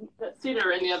 That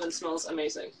cedar in the oven smells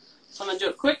amazing. So I'm gonna do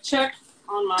a quick check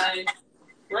on my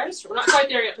rice. We're not quite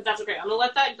there yet, but that's okay. I'm gonna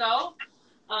let that go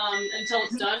until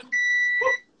it's done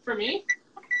for me.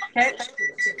 Okay.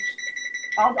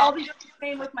 I'll be doing the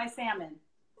same with my salmon.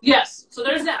 Yes. So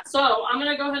there's that. So I'm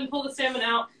gonna go ahead and pull the salmon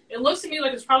out. It looks to me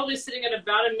like it's probably sitting at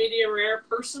about a medium rare.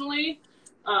 Personally,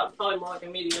 probably more like a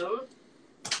medium.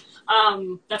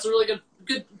 That's a really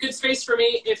good space for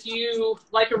me. If you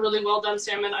like a really well done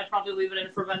salmon, I'd probably leave it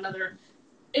in for about another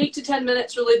 8 to 10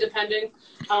 minutes, really depending.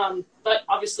 But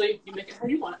obviously, you make it how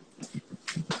you want it.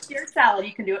 It's your salad.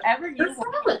 You can do whatever you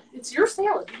want. Salad. It's your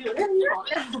salad. You do whatever you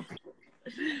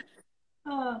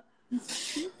want.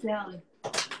 Salad.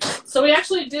 So we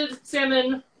actually did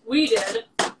salmon. We did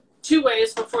 2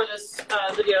 ways before this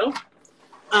video.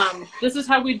 This is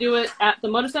how we do it at the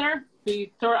Moda Center.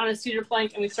 We throw it on a cedar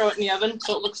plank and we throw it in the oven,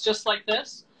 so it looks just like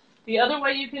this. The other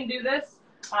way you can do this,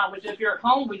 which if you're at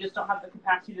home, we just don't have the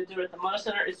capacity to do it at the Moda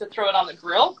Center, is to throw it on the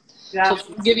grill. Yeah.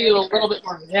 So give you a little bit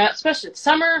more. Yeah, especially it's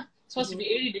summer. It's supposed to be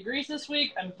 80 degrees this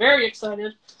week. I'm very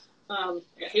excited. I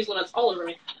got hazelnuts all over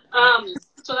me.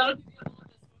 So that'll give you a little bit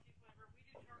of smoky flavor. We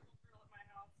do charcoal grill at my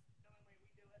house.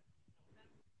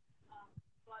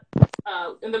 The only way we do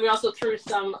it. And then we also threw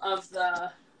some of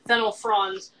the fennel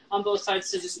fronds on both sides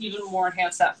to just even more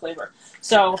enhance that flavor.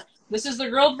 So this is the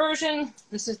grilled version.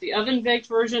 This is the oven baked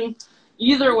version.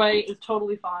 Either way is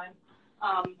totally fine.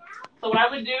 So what I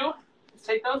would do is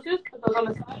take those two, put those on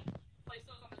the side, place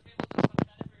those on the table just like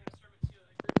that if you're going to serve it to a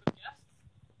group of guests.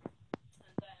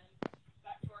 And then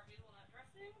back to our hazelnut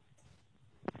dressing.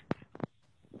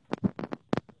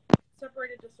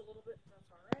 Separated just a little bit,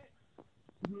 that's all right.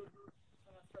 I'm going to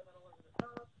throw that all over the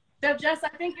top. So Jess, I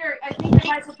think your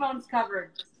microphone's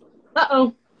covered.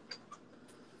 Uh-oh.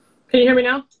 Can you hear me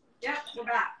now? Yeah, we're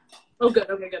back. Oh, good.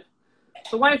 Okay, good.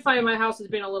 The Wi-Fi in my house has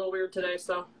been a little weird today,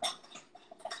 so.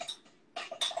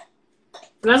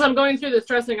 And as I'm going through this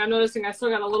dressing, I'm noticing I still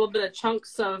got a little bit of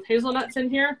chunks of hazelnuts in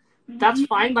here. Mm-hmm. That's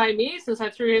fine by me, since I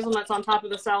threw hazelnuts on top of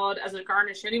the salad as a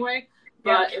garnish anyway.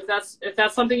 But if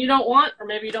that's something you don't want, or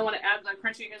maybe you don't want to add the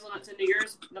crunchy hazelnuts into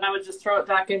yours, then I would just throw it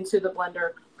back into the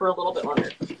blender for a little bit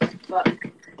longer. But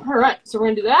all right, so we're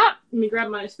gonna do that. Let me grab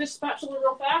my fish spatula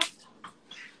real fast.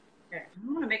 Okay,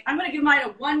 I'm gonna give mine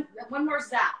one more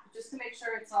zap just to make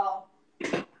sure it's all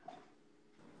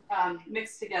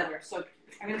mixed together. So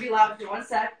I'm gonna be loud for 1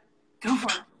 sec. Go for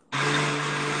it.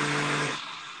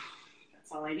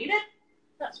 That's all I needed.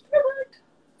 That's perfect.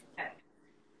 Okay.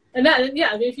 And then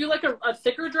if you like a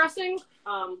thicker dressing,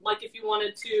 like if you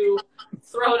wanted to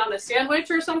throw it on a sandwich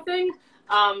or something,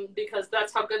 because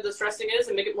that's how good this dressing is,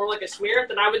 and make it more like a smear,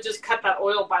 then I would just cut that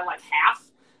oil by like half,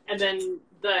 and then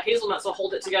the hazelnuts will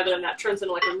hold it together, and that turns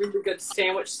into like a really good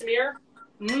sandwich smear.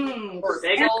 Or a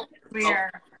bagel.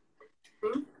 Smear.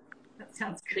 Oh. That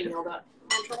sounds good. All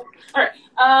right.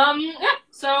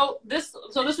 So this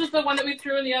was the one that we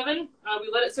threw in the oven. We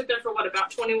let it sit there for about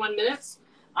 21 minutes.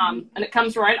 And it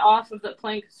comes right off of the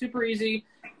plank, super easy.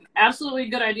 Absolutely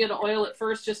good idea to oil it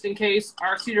first, just in case.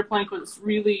 Our cedar plank was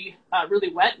really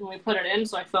wet when we put it in,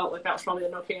 so I felt like that was probably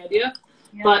an okay idea.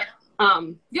 Yeah. But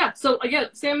so again,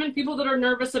 salmon, people that are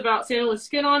nervous about salmon with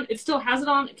skin on, it still has it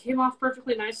on. It came off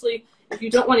perfectly nicely. If you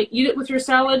don't want to eat it with your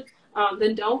salad,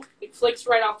 then don't. It flakes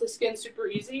right off the skin super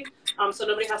easy, so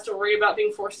nobody has to worry about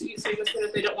being forced to eat salmon skin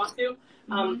if they don't want to.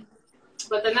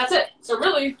 But then that's it. So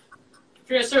really, if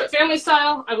you're going to serve it family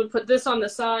style, I would put this on the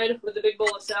side with a big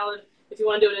bowl of salad. If you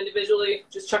want to do it individually,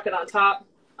 just chuck it on top.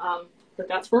 But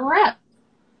that's where we're at.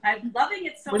 I'm loving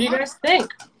it so much. What do you guys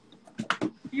think?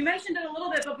 You mentioned it a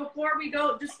little bit, but before we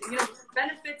go, just,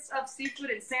 benefits of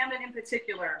seafood and salmon in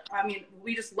particular. I mean,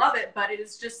 we just love it, but it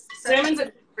is just salmon's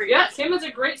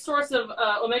a great source of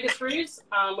omega-3s,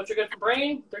 which are good for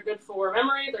brain. They're good for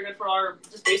memory. They're good for our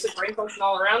just basic brain function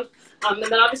all around. And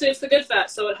then obviously it's the good fat,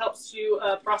 so it helps you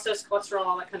process cholesterol and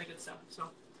all that kind of good stuff. So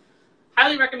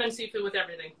highly recommend seafood with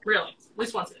everything, really, at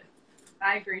least once a day.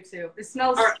 I agree too. It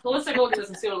smells. All right, well, let's take a look at this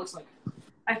and see what it looks like.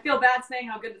 I feel bad saying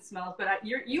how good it smells, but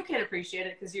you can appreciate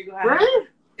it because you have right? it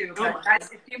too. But guys,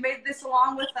 if you made this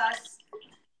along with us,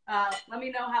 let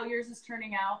me know how yours is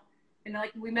turning out. And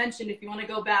like we mentioned, if you want to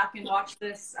go back and watch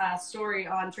this story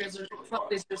on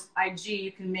Trailblazers IG,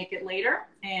 you can make it later.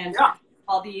 And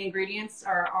all the ingredients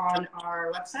are on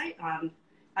our website, on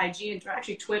IG, and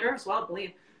actually Twitter as well, I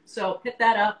believe. So hit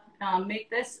that up. Make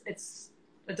this. It's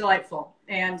delightful,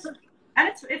 and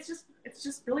it's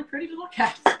just really pretty to look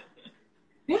at.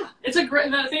 Yeah, it's a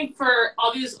great thing for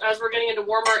all these, as we're getting into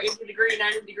warmer 80-degree,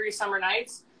 90-degree summer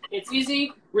nights. It's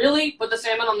easy, really. Put the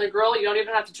salmon on the grill. You don't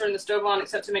even have to turn the stove on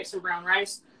except to make some brown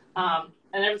rice. And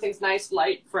everything's nice,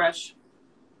 light, fresh,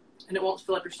 and it won't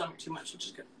fill up your stomach too much, which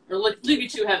is good. Or leave you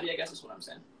too heavy, I guess is what I'm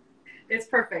saying. It's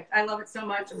perfect. I love it so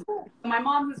much. My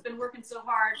mom, who's been working so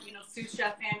hard, sous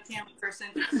chef and camp person,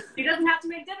 she doesn't have to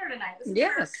make dinner tonight.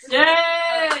 Yes.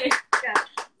 Yay! Yeah.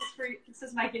 This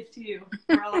is my gift to you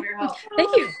for all of your help.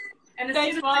 Thank you. And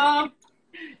Thanks, Mom.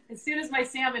 As soon as my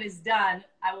salmon is done,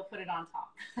 I will put it on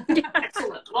top.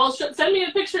 Excellent. Well, send me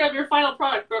a picture of your final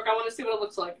product, Brooke. I want to see what it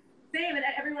looks like. Same, and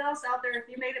everyone else out there, if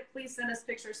you made it, please send us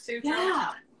pictures too.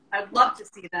 Yeah. I'd love to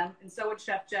see them, and so would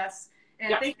Chef Jess.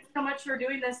 And Yeah. thank you so much for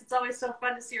doing this. It's always so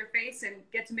fun to see your face and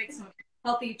get to make some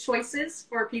healthy choices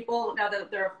for people now that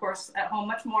they're, of course, at home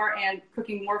much more and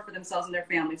cooking more for themselves and their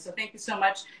families. So thank you so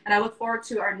much, and I look forward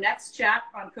to our next chat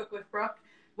on Cook with Brooke.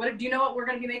 Do you know what we're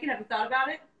going to be making? Have you thought about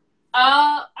it?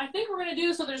 I think we're going to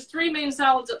do, so there's 3 main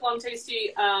salads at Plum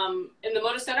Tasty in the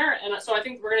Moda Center, and so I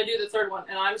think we're going to do the 3rd one.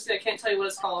 And honestly, I can't tell you what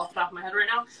it's called off the top of my head right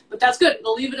now, but that's good.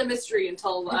 We'll leave it a mystery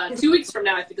until 2 weeks from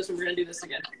now. I think is when we're going to do this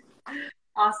again.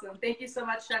 Awesome. Thank you so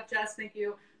much, Chef Jess. Thank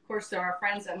you, of course, to our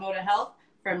friends at Moda Health.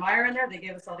 Friend Meyer in there. They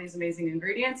gave us all these amazing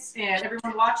ingredients. And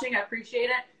everyone watching, I appreciate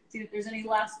it. See if there's any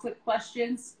last quick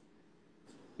questions.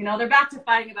 You know, they're back to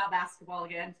fighting about basketball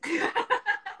again.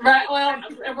 Right. Well,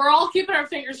 we're all keeping our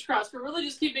fingers crossed. We're really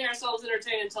just keeping ourselves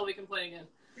entertained until we can play again.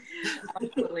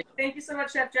 Absolutely. Thank you so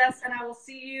much, Chef Jess. And I will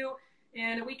see you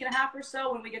in a week and a half or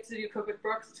so when we get to do Cook with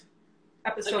Brooks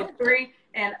episode 3.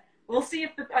 And we'll see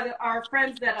if our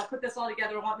friends that put this all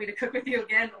together want me to cook with you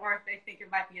again, or if they think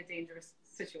it might be a dangerous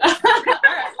situation. All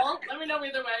right. Well, let me know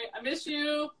either way. I miss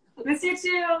you. Miss you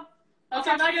too.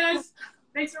 Okay, bye, guys.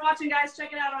 Thanks for watching, guys.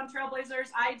 Check it out on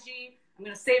Trailblazers IG. I'm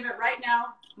going to save it right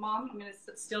now. Mom, I'm going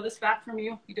to steal this back from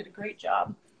you. You did a great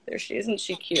job. There she is. Isn't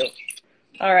she cute?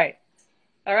 All right.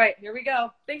 All right. Here we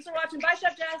go. Thanks for watching. Bye,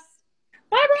 Chef Jess.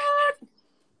 Bye, Brooke.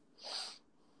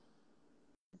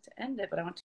 To end it, but I want to